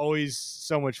 Always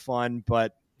so much fun,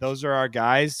 but those are our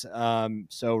guys.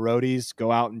 So roadies,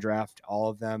 go out and draft all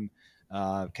of them.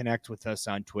 Connect with us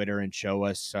on Twitter and show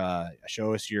us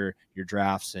your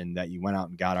drafts and that you went out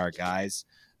and got our guys.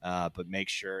 But make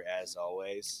sure, as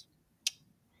always,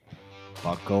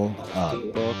 buckle up.